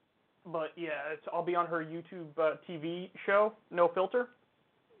yeah, I'll be on her YouTube TV show, No Filter.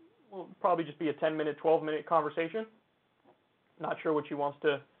 Will probably just be a 10-minute, 12-minute conversation. Not sure what she wants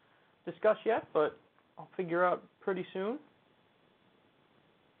to discuss yet, but I'll figure out pretty soon.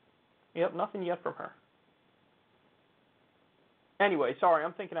 Yep, nothing yet from her. Anyway, sorry,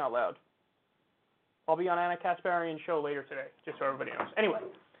 I'm thinking out loud. I'll be on Anna Kasparian's show later today, just so everybody knows. Anyway,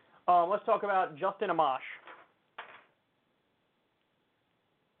 let's talk about Justin Amash.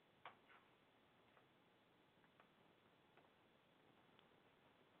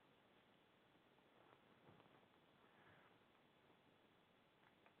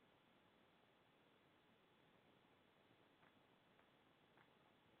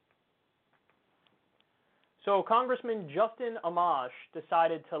 So Congressman Justin Amash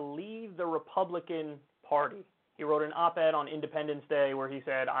decided to leave the Republican Party. He wrote an op-ed on Independence Day where he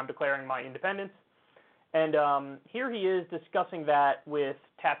said, I'm declaring my independence. And here he is discussing that with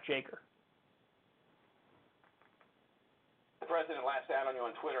Tap Jaker. The president lashed out on you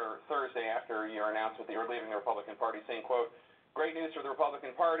on Twitter Thursday after your announcement that you were leaving the Republican Party, saying, quote, great news for the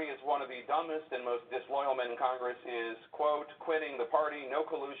Republican Party is one of the dumbest and most disloyal men in Congress is, quote, quitting the party, no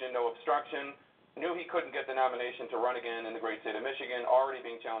collusion, no obstruction. Knew he couldn't get the nomination to run again in the great state of Michigan, already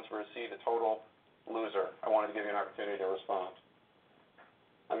being challenged for a seat, a total loser. I wanted to give you an opportunity to respond.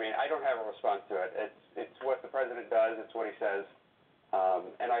 I mean, I don't have a response to it. It's what the president does. It's what he says.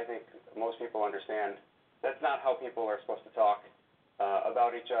 And I think most people understand that's not how people are supposed to talk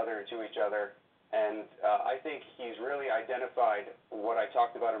about each other and to each other. And I think he's really identified what I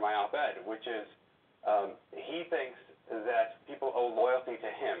talked about in my op-ed, which is he thinks that people owe loyalty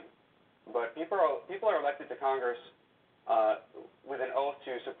to him. But people are elected to Congress with an oath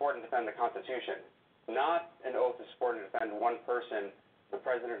to support and defend the Constitution, not an oath to support and defend one person, the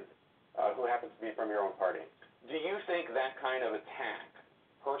president, who happens to be from your own party. Do you think that kind of attack,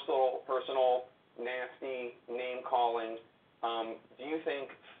 personal, nasty, name-calling, do you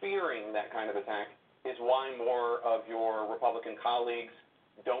think fearing that kind of attack is why more of your Republican colleagues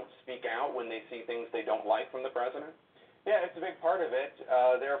don't speak out when they see things they don't like from the president? Yeah, it's a big part of it.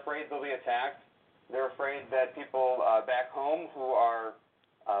 They're afraid they'll be attacked. They're afraid that people back home who are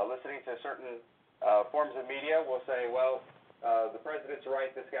listening to certain forms of media will say, well, the president's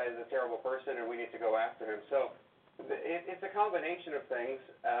right, this guy is a terrible person, and we need to go after him. So it's a combination of things.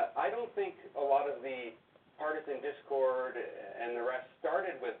 I don't think a lot of the partisan discord and the rest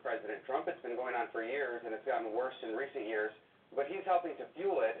started with President Trump. It's been going on for years, and it's gotten worse in recent years. But he's helping to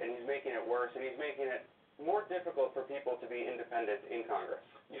fuel it, and he's making it worse, and he's making it more difficult for people to be independent in Congress.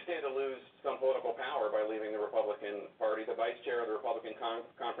 You stand to lose some political power by leaving the Republican Party. The vice chair of the Republican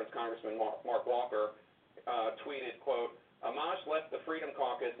Conference, Congressman Mark Walker, tweeted, quote, Amash left the Freedom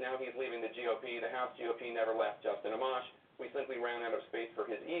Caucus, now he's leaving the GOP. The House GOP never left Justin Amash. We simply ran out of space for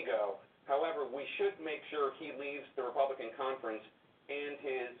his ego. However, we should make sure he leaves the Republican Conference and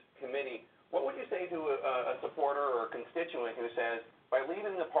his committee. What would you say to a supporter or a constituent who says, by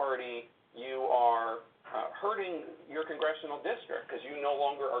leaving the party, you are hurting your congressional district because you no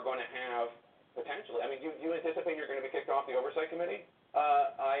longer are going to have, potentially, I mean, you anticipate you're going to be kicked off the Oversight Committee?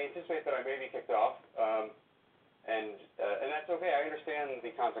 I anticipate that I may be kicked off, and that's okay. I understand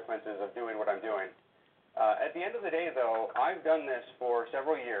the consequences of doing what I'm doing. At the end of the day, though, I've done this for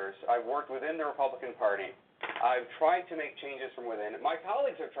several years. I've worked within the Republican Party. I've tried to make changes from within. My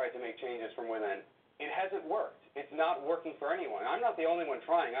colleagues have tried to make changes from within. It hasn't worked. It's not working for anyone. I'm not the only one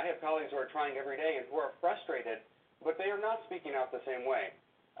trying. I have colleagues who are trying every day and who are frustrated, but they are not speaking out the same way.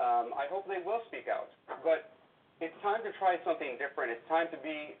 I hope they will speak out. But it's time to try something different. It's time to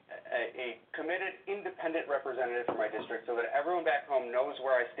be a committed, independent representative for my district so that everyone back home knows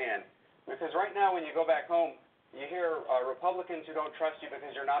where I stand. Because right now when you go back home, you hear Republicans who don't trust you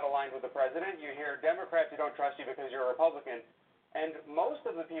because you're not aligned with the president. You hear Democrats who don't trust you because you're a Republican. And most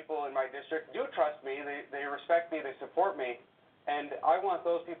of the people in my district do trust me. They respect me. They support me. And I want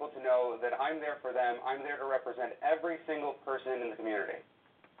those people to know that I'm there for them. I'm there to represent every single person in the community.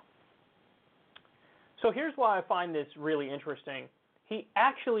 So here's why I find this really interesting. He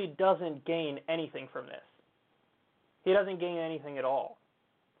actually doesn't gain anything from this. He doesn't gain anything at all.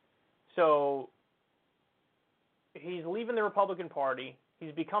 So he's leaving the Republican Party.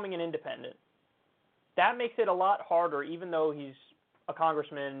 He's becoming an independent. That makes it a lot harder, even though he's a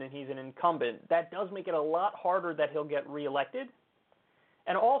congressman and he's an incumbent. That does make it a lot harder that he'll get reelected.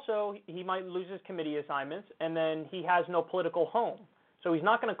 And also, he might lose his committee assignments, and then he has no political home. So he's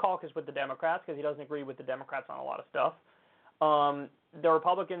not going to caucus with the Democrats because he doesn't agree with the Democrats on a lot of stuff. The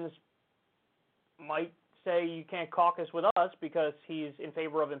Republicans might say you can't caucus with us because he's in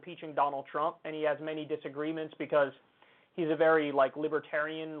favor of impeaching Donald Trump, and he has many disagreements because he's a very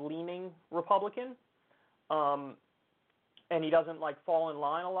libertarian-leaning Republican, and he doesn't fall in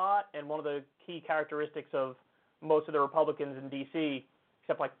line a lot. And one of the key characteristics of most of the Republicans in D.C.,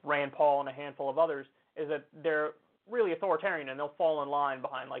 except Rand Paul and a handful of others, is that they're really authoritarian and they'll fall in line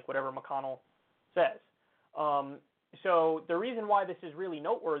behind whatever McConnell says. So the reason why this is really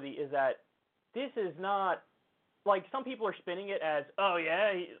noteworthy is that this is not, some people are spinning it as, oh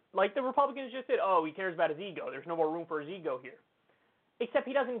yeah, the Republicans just said, oh, he cares about his ego. There's no more room for his ego here. Except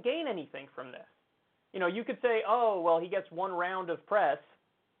he doesn't gain anything from this. You could say, oh, well, he gets one round of press.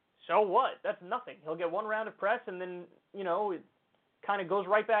 So what? That's nothing. He'll get one round of press and then, it kind of goes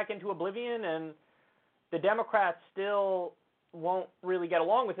right back into oblivion, and the Democrats still won't really get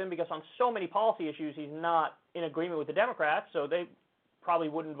along with him because on so many policy issues he's not in agreement with the Democrats, so they probably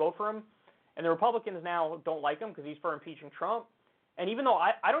wouldn't vote for him. And the Republicans now don't like him because he's for impeaching Trump. And even though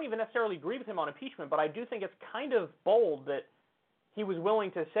I don't even necessarily agree with him on impeachment, but I do think it's kind of bold that he was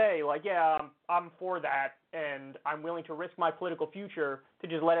willing to say, yeah, I'm for that, and I'm willing to risk my political future to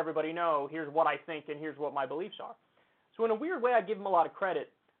just let everybody know here's what I think and here's what my beliefs are. So in a weird way, I give him a lot of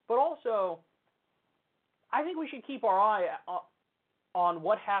credit. But also, I think we should keep our eye on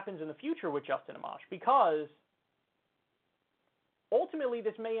what happens in the future with Justin Amash, because ultimately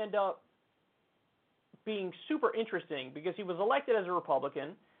this may end up being super interesting because he was elected as a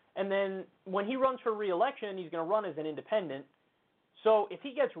Republican, and then when he runs for re-election, he's going to run as an independent. So if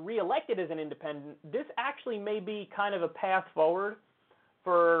he gets re-elected as an independent, this actually may be kind of a path forward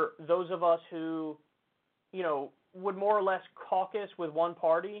for those of us who, would more or less caucus with one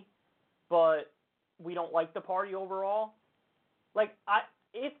party, but we don't like the party overall.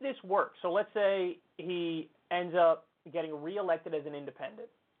 If this works, so let's say he ends up getting reelected as an independent,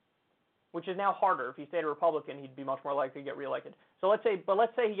 which is now harder. If he stayed a Republican, he'd be much more likely to get reelected. So let's say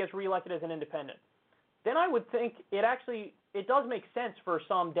he gets reelected as an independent. Then I would think it does make sense for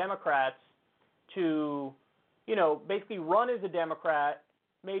some Democrats to, basically run as a Democrat,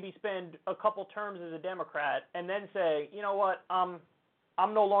 maybe spend a couple terms as a Democrat, and then say, you know what,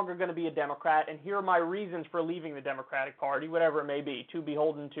 I'm no longer going to be a Democrat, and here are my reasons for leaving the Democratic Party, whatever it may be, too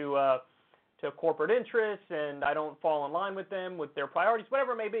beholden to corporate interests, and I don't fall in line with them, with their priorities,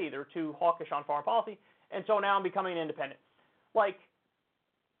 whatever it may be. They're too hawkish on foreign policy, and so now I'm becoming an independent.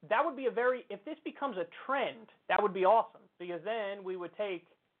 That would be if this becomes a trend, that would be awesome, because then we would take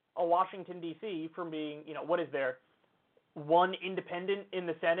a Washington, D.C. from being, what is there, one independent in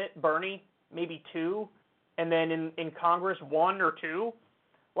the Senate, Bernie, maybe two, and then in Congress, one or two.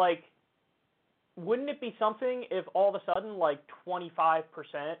 Wouldn't it be something if all of a sudden 25%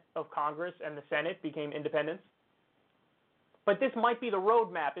 of Congress and the Senate became independents? But this might be the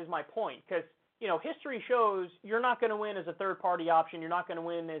roadmap, is my point, because history shows you're not going to win as a third-party option. You're not going to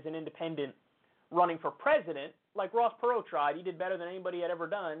win as an independent running for president. Like Ross Perot tried. He did better than anybody had ever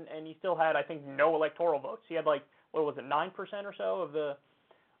done, and he still had, I think, no electoral votes. He had 9% or so of the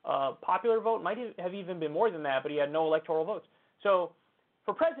popular vote? Might have even been more than that, but he had no electoral votes. So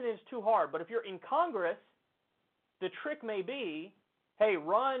for president, it's too hard. But if you're in Congress, the trick may be, hey,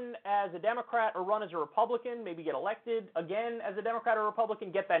 run as a Democrat or run as a Republican, maybe get elected again as a Democrat or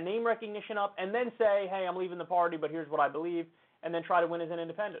Republican, get that name recognition up, and then say, hey, I'm leaving the party, but here's what I believe, and then try to win as an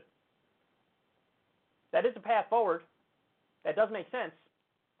independent. That is a path forward. That does make sense.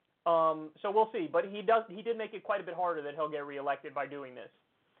 So we'll see. But he did make it quite a bit harder that he'll get reelected by doing this,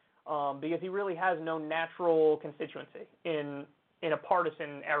 because he really has no natural constituency in a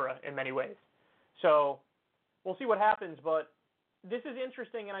partisan era in many ways. So we'll see what happens, but this is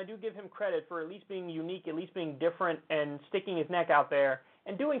interesting, and I do give him credit for at least being unique, at least being different, and sticking his neck out there,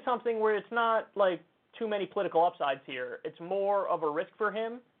 and doing something where it's not like too many political upsides here. It's more of a risk for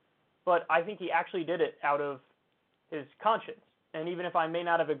him, but I think he actually did it out of his conscience. And even if I may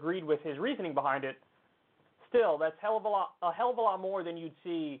not have agreed with his reasoning behind it, still, that's a hell of a lot more than you'd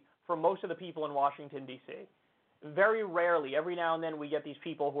see from most of the people in Washington, D.C. Very rarely, every now and then, we get these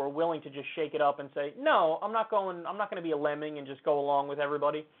people who are willing to just shake it up and say, no, I'm not going to be a lemming and just go along with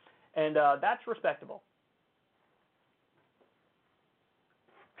everybody. And that's respectable.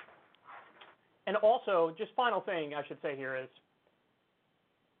 And also, just final thing I should say here is,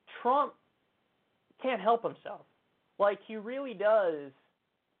 Trump can't help himself. Like, he really does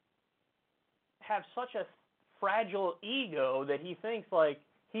have such a fragile ego that he thinks, like,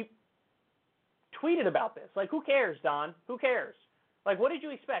 he tweeted about this. Like, who cares, Don? Who cares? Like, what did you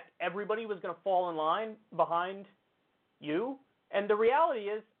expect? Everybody was going to fall in line behind you? And the reality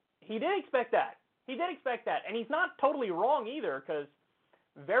is, he did expect that. He did expect that. And he's not totally wrong either, because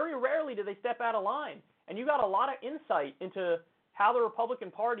very rarely do they step out of line. And you got a lot of insight into how the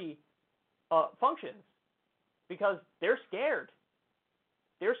Republican Party functions, because they're scared.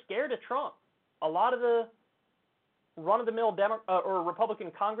 They're scared of Trump. A lot of the run-of-the-mill or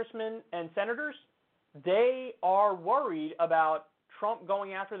Republican congressmen and senators, they are worried about Trump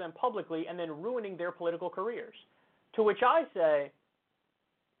going after them publicly and then ruining their political careers. To which I say,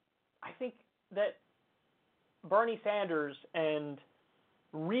 I think that Bernie Sanders and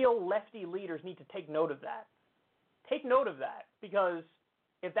real lefty leaders need to take note of that. Take note of that, because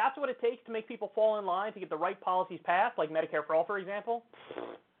if that's what it takes to make people fall in line to get the right policies passed, like Medicare for All, for example,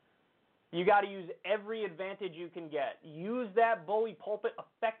 you got to use every advantage you can get. Use that bully pulpit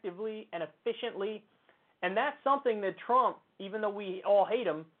effectively and efficiently. And that's something that Trump, even though we all hate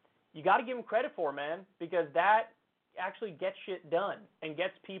him, you got to give him credit for, man, because that actually gets shit done and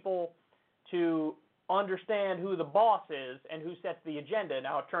gets people to understand who the boss is and who sets the agenda.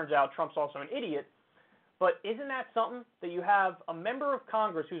 Now, it turns out Trump's also an idiot. But isn't that something that you have a member of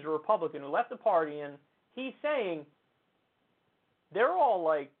Congress who's a Republican who left the party, and he's saying they're all,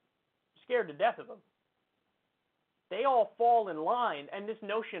 like, scared to death of him. They all fall in line, and this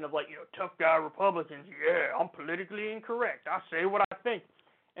notion of, like, tough guy Republicans, yeah, I'm politically incorrect. I say what I think.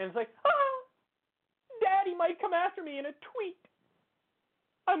 And it's like, Daddy might come after me in a tweet.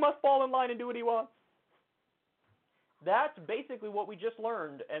 I must fall in line and do what he wants. That's basically what we just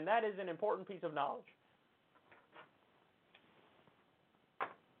learned, and that is an important piece of knowledge.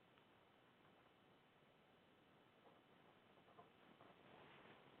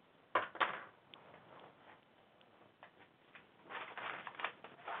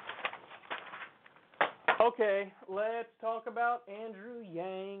 Okay, let's talk about Andrew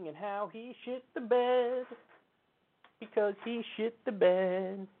Yang and how he shit the bed. Because he shit the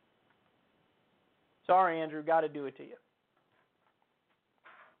bed. Sorry, Andrew, got to do it to you.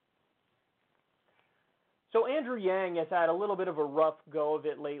 So Andrew Yang has had a little bit of a rough go of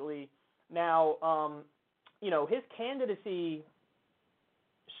it lately. Now, his candidacy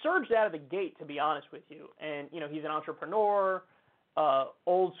surged out of the gate, to be honest with you. And, he's an entrepreneur.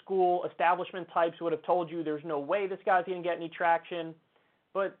 Old school establishment types would have told you there's no way this guy's going to get any traction.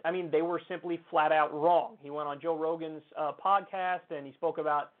 But, they were simply flat out wrong. He went on Joe Rogan's podcast, and he spoke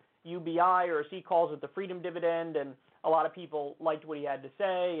about UBI, or as he calls it, the freedom dividend, and a lot of people liked what he had to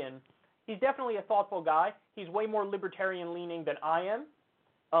say. And he's definitely a thoughtful guy. He's way more libertarian-leaning than I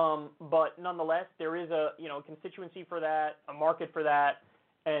am. But nonetheless, there is a constituency for that, a market for that,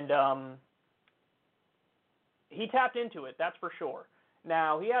 and he tapped into it, that's for sure.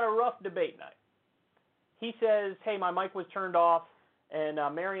 Now, he had a rough debate night. He says, hey, my mic was turned off, and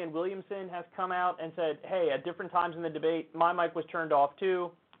Marianne Williamson has come out and said, hey, at different times in the debate, my mic was turned off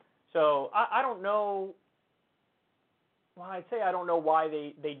too. So I don't know. Well, I'd say I don't know why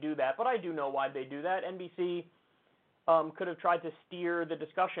they do that, but I do know why they do that. NBC could have tried to steer the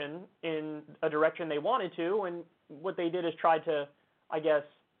discussion in a direction they wanted to, and what they did is try to, I guess,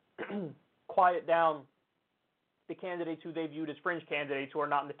 quiet down the candidates who they viewed as fringe candidates who are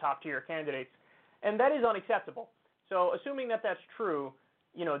not in the top tier candidates. And that is unacceptable. So assuming that that's true,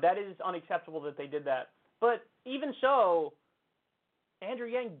 that is unacceptable that they did that. But even so, Andrew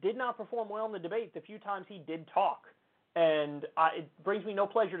Yang did not perform well in the debate the few times he did talk. And it brings me no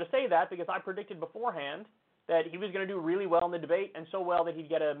pleasure to say that because I predicted beforehand that he was going to do really well in the debate and so well that he'd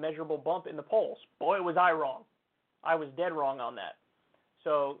get a measurable bump in the polls. Boy, was I wrong. I was dead wrong on that.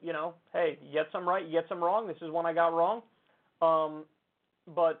 So, hey, you get some right, you get some wrong. This is one I got wrong.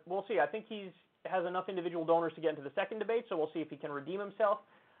 But we'll see. I think he has enough individual donors to get into the second debate, so we'll see if he can redeem himself.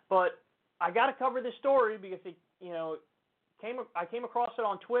 But I got to cover this story because I came across it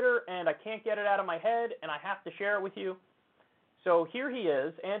on Twitter, and I can't get it out of my head, and I have to share it with you. So here he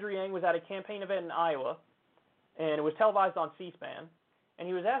is. Andrew Yang was at a campaign event in Iowa, and it was televised on C-SPAN, and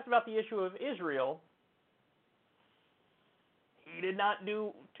he was asked about the issue of Israel. He did not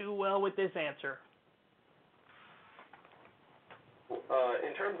do too well with this answer.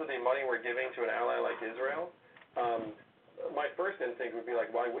 In terms of the money we're giving to an ally like Israel, my first instinct would be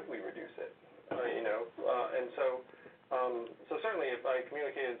like, why would we reduce it? And so certainly if I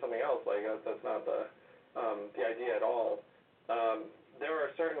communicated something else, like that's not the idea at all. There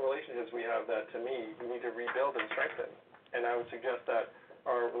are certain relationships we have that, to me, we need to rebuild and strengthen. And I would suggest that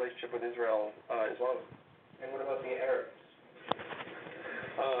our relationship with Israel is one of them. And what about the Arabs?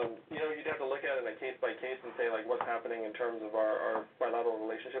 You'd have to look at it in a case by case and say like what's happening in terms of our bilateral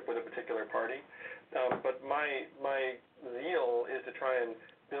relationship with a particular party. But my zeal is to try and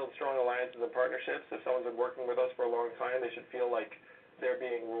build strong alliances and partnerships. If someone's been working with us for a long time, they should feel like they're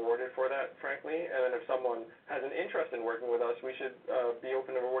being rewarded for that, frankly. And then if someone has an interest in working with us, we should be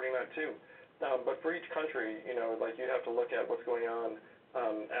open to rewarding that too. But for each country, you'd have to look at what's going on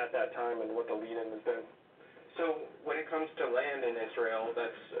at that time and what the lead-in has been. So when it comes to land in Israel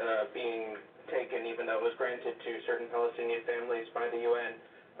that's being taken, even though it was granted to certain Palestinian families by the UN,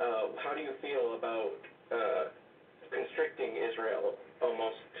 how do you feel about constricting Israel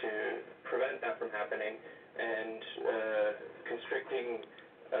almost to prevent that from happening and constricting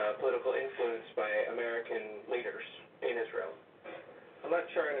political influence by American leaders in Israel? I'm not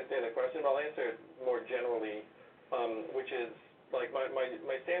sure I understand the question, but I'll answer it more generally, which is, like my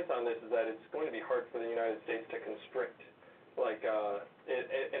stance on this is that it's going to be hard for the United States to constrict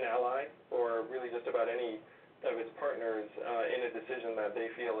an ally or really just about any of its partners in a decision that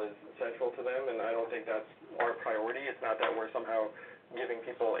they feel is central to them, and I don't think that's our priority. It's not that we're somehow giving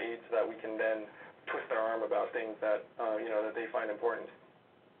people aid so that we can then twist their arm about things that that they find important.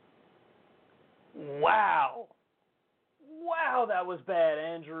 Wow, that was bad,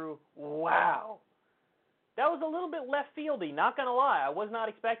 Andrew. Wow. That was a little bit left fieldy, not going to lie. I was not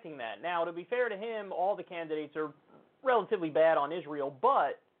expecting that. Now, to be fair to him, all the candidates are relatively bad on Israel,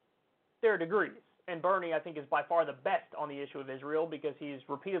 but there are degrees. And Bernie, I think, is by far the best on the issue of Israel because he's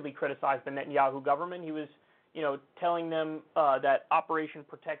repeatedly criticized the Netanyahu government. He was, telling them that Operation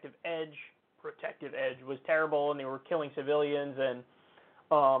Protective Edge was terrible and they were killing civilians. And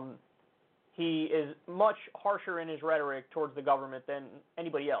he is much harsher in his rhetoric towards the government than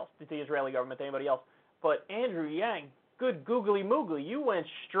anybody else, the Israeli government than anybody else. But Andrew Yang, good googly moogly, you went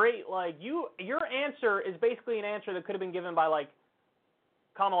straight your answer is basically an answer that could have been given by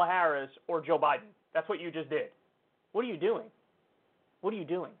Kamala Harris or Joe Biden. That's what you just did. What are you doing?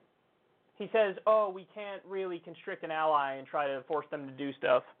 He says, we can't really constrict an ally and try to force them to do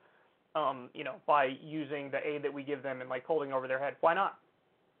stuff, by using the aid that we give them and holding over their head. Why not?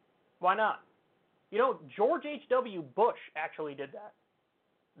 George H.W. Bush actually did that.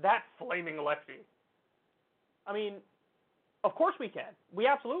 That flaming lefty. I mean, of course we can. We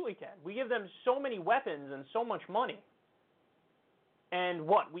absolutely can. We give them so many weapons and so much money. And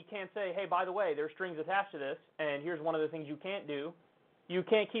we can't say, hey, by the way, there's strings attached to this, and here's one of the things you can't do. You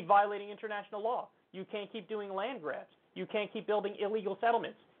can't keep violating international law. You can't keep doing land grabs. You can't keep building illegal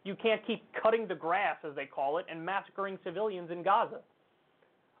settlements. You can't keep cutting the grass, as they call it, and massacring civilians in Gaza.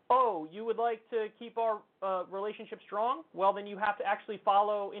 Oh, you would like to keep our relationship strong? Well, then you have to actually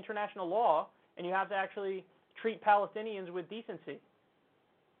follow international law, and you have to actually treat Palestinians with decency.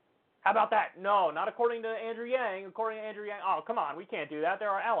 How about that? No, not according to Andrew Yang. According to Andrew Yang, oh, come on, we can't do that. They're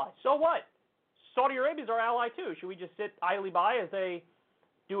our allies. So what? Saudi Arabia is our ally too. Should we just sit idly by as they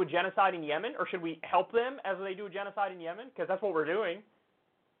do a genocide in Yemen, or should we help them as they do a genocide in Yemen? Because that's what we're doing.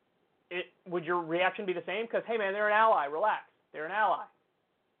 Would your reaction be the same? Because, hey, man, they're an ally. Relax. They're an ally.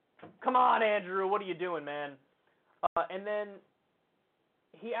 Come on, Andrew. What are you doing, man? And then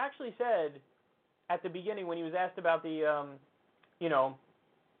he actually said at the beginning when he was asked about the,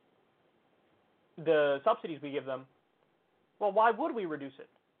 the subsidies we give them, well, why would we reduce it?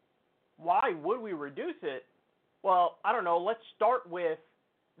 Why would we reduce it? Well, I don't know. Let's start with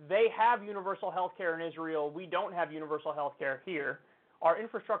they have universal health care in Israel. We don't have universal health care here. Our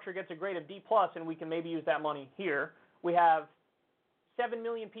infrastructure gets a grade of D+, and we can maybe use that money here. We have 7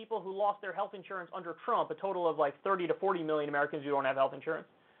 million people who lost their health insurance under Trump, a total of like 30 to 40 million Americans who don't have health insurance.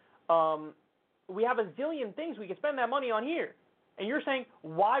 We have a zillion things we could spend that money on here. And you're saying,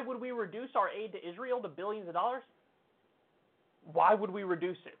 why would we reduce our aid to Israel to billions of dollars? Why would we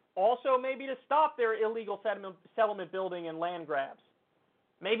reduce it? Also, maybe to stop their illegal settlement building and land grabs.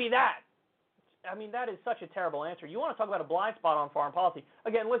 Maybe that. I mean, that is such a terrible answer. You want to talk about a blind spot on foreign policy.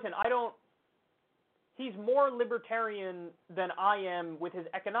 Again, listen, he's more libertarian than I am with his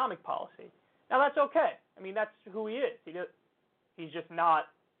economic policy. Now, that's okay. I mean, that's who he is. He's just not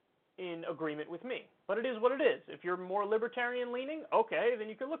in agreement with me. But it is what it is. If you're more libertarian leaning, okay, then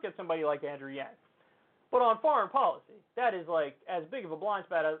you can look at somebody like Andrew Yang. But on foreign policy, that is like as big of a blind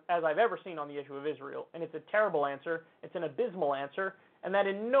spot as I've ever seen on the issue of Israel. And it's a terrible answer. It's an abysmal answer. And that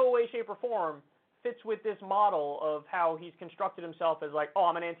in no way, shape, or form fits with this model of how he's constructed himself as like, oh,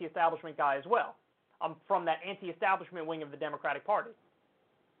 I'm an anti-establishment guy as well. I'm from that anti-establishment wing of the Democratic Party.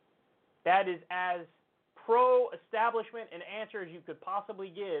 That is as pro-establishment an answer as you could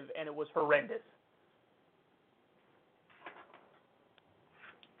possibly give, and it was horrendous.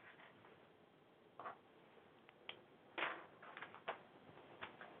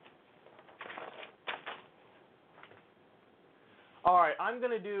 All right, I'm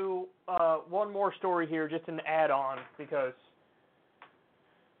going to do one more story here, just an add-on, because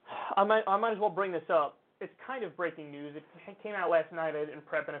I might as well bring this up. It's kind of breaking news. It came out last night. I didn't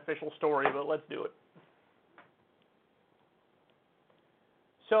prep an official story, but let's do it.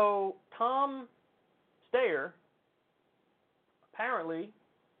 So Tom Steyer, apparently,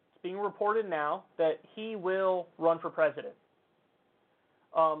 it's being reported now that he will run for president.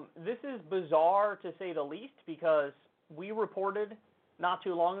 This is bizarre to say the least, because we reported not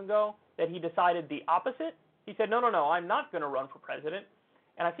too long ago that he decided the opposite. He said, no, I'm not going to run for president.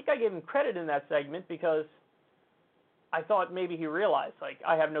 And I think I gave him credit in that segment because I thought maybe he realized, like,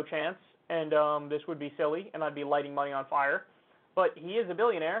 I have no chance, and this would be silly, and I'd be lighting money on fire. But he is a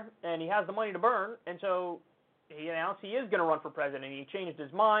billionaire, and he has the money to burn, and so he announced he is going to run for president, and he changed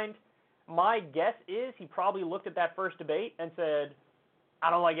his mind. My guess is he probably looked at that first debate and said, I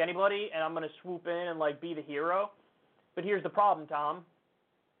don't like anybody, and I'm going to swoop in and, like, be the hero. But here's the problem, Tom.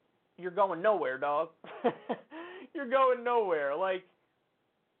 You're going nowhere, dog. You're going nowhere. Like,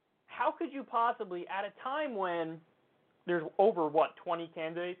 how could you possibly, at a time when there's over, 20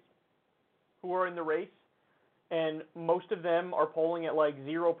 candidates who are in the race, and most of them are polling at like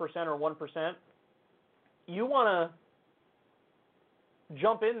 0% or 1%, you want to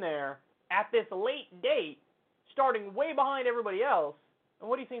jump in there at this late date, starting way behind everybody else, and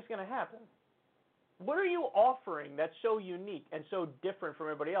what do you think is going to happen? What are you offering that's so unique and so different from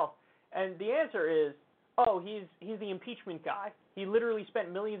everybody else? And the answer is, oh, he's the impeachment guy. He literally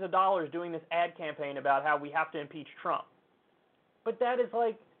spent millions of dollars doing this ad campaign about how we have to impeach Trump. But that is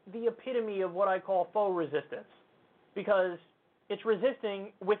like the epitome of what I call faux resistance, because it's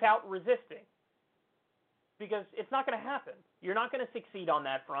resisting without resisting, because it's not going to happen. You're not going to succeed on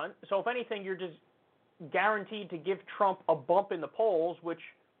that front. So if anything, you're just guaranteed to give Trump a bump in the polls, which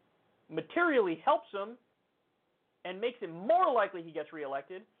materially helps him and makes it more likely he gets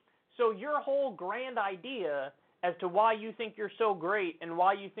reelected. So your whole grand idea as to why you think you're so great and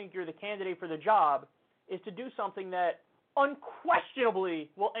why you think you're the candidate for the job is to do something that unquestionably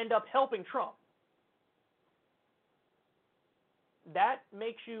will end up helping Trump. That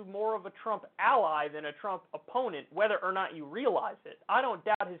makes you more of a Trump ally than a Trump opponent, whether or not you realize it. I don't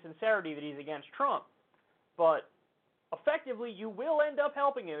doubt his sincerity that he's against Trump, but effectively you will end up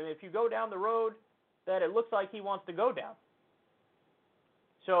helping him if you go down the road that it looks like he wants to go down.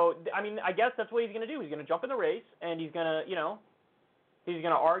 So, I mean, I guess that's what he's going to do. He's going to jump in the race, and he's going to, he's going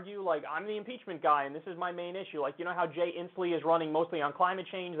to argue, like, I'm the impeachment guy, and this is my main issue. Like, you know how Jay Inslee is running mostly on climate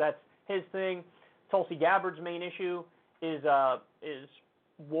change? That's his thing. Tulsi Gabbard's main issue is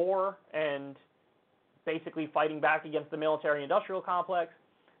war and basically fighting back against the military-industrial complex.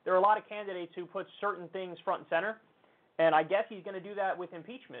 There are a lot of candidates who put certain things front and center, and I guess he's going to do that with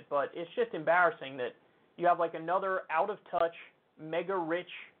impeachment, but it's just embarrassing that you have, like, another out-of-touch, mega-rich,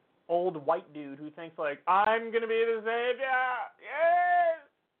 old white dude who thinks, like, I'm going to be the savior. Yes!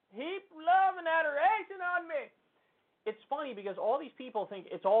 Heap love and adoration on me. It's funny because all these people think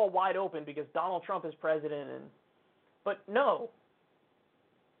it's all wide open because Donald Trump is president. But no.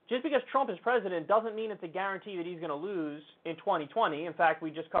 Just because Trump is president doesn't mean it's a guarantee that he's going to lose in 2020. In fact,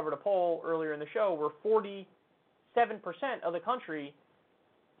 we just covered a poll earlier in the show where 47% of the country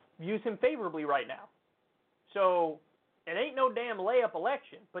views him favorably right now. So it ain't no damn layup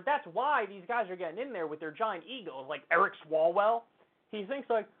election, but that's why these guys are getting in there with their giant egos, like Eric Swalwell. He thinks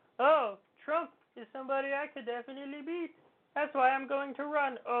like, oh, Trump is somebody I could definitely beat. That's why I'm going to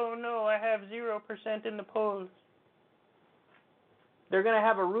run. Oh no, I have 0% in the polls. They're going to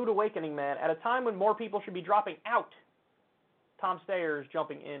have a rude awakening, man, at a time when more people should be dropping out. Tom Steyer is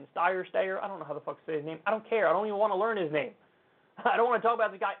jumping in. Steyer? I don't know how the fuck to say his name. I don't care. I don't even want to learn his name. I don't want to talk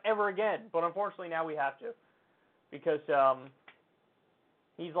about this guy ever again, but unfortunately now we have to. Because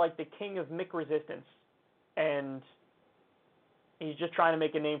he's like the king of Mick resistance, and he's just trying to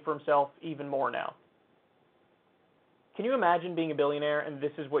make a name for himself even more now. Can you imagine being a billionaire and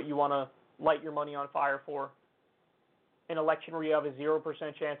this is what you want to light your money on fire for? An election where you have a 0%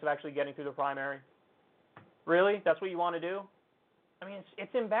 chance of actually getting through the primary? Really? That's what you want to do? I mean,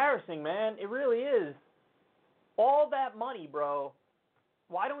 it's embarrassing, man. It really is. All that money, bro.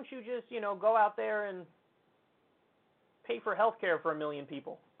 Why don't you just, go out there and pay for health care for 1 million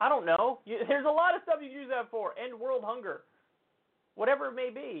people? I don't know. There's a lot of stuff you use that for. End world hunger. Whatever it may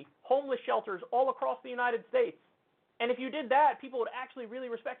be. Homeless shelters all across the United States. And if you did that, people would actually really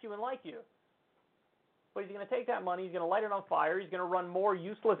respect you and like you. But he's going to take that money, he's going to light it on fire, he's going to run more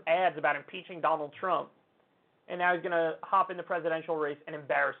useless ads about impeaching Donald Trump, and now he's going to hop in the presidential race and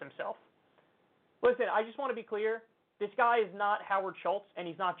embarrass himself. Listen, I just want to be clear. This guy is not Howard Schultz, and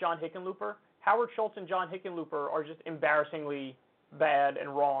he's not John Hickenlooper. Howard Schultz and John Hickenlooper are just embarrassingly bad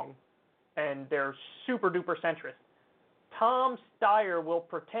and wrong, and they're super-duper centrist. Tom Steyer will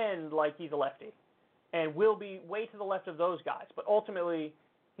pretend like he's a lefty, and will be way to the left of those guys. But ultimately,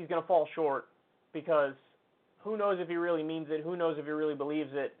 he's going to fall short because who knows if he really means it, who knows if he really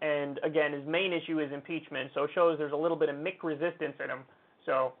believes it. And, again, his main issue is impeachment, so it shows there's a little bit of Mick resistance in him.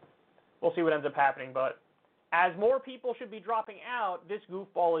 So we'll see what ends up happening. But as more people should be dropping out, this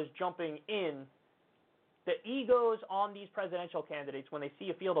goofball is jumping in. The egos on these presidential candidates, when they see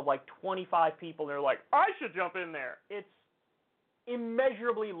a field of like 25 people, they're like, I should jump in there. It's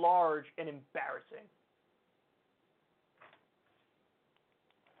immeasurably large and embarrassing.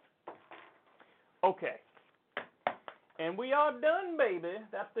 Okay. And we are done, baby.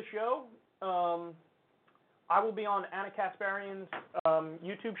 That's the show. I will be on Anna Kasparian's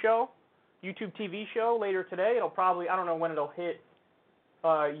YouTube TV show later today. It'll probably, I don't know when it'll hit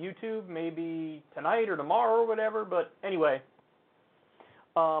YouTube, maybe tonight or tomorrow or whatever. But anyway,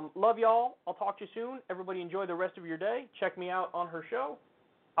 love y'all. I'll talk to you soon. Everybody enjoy the rest of your day. Check me out on her show.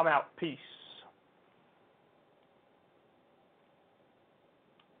 I'm out. Peace.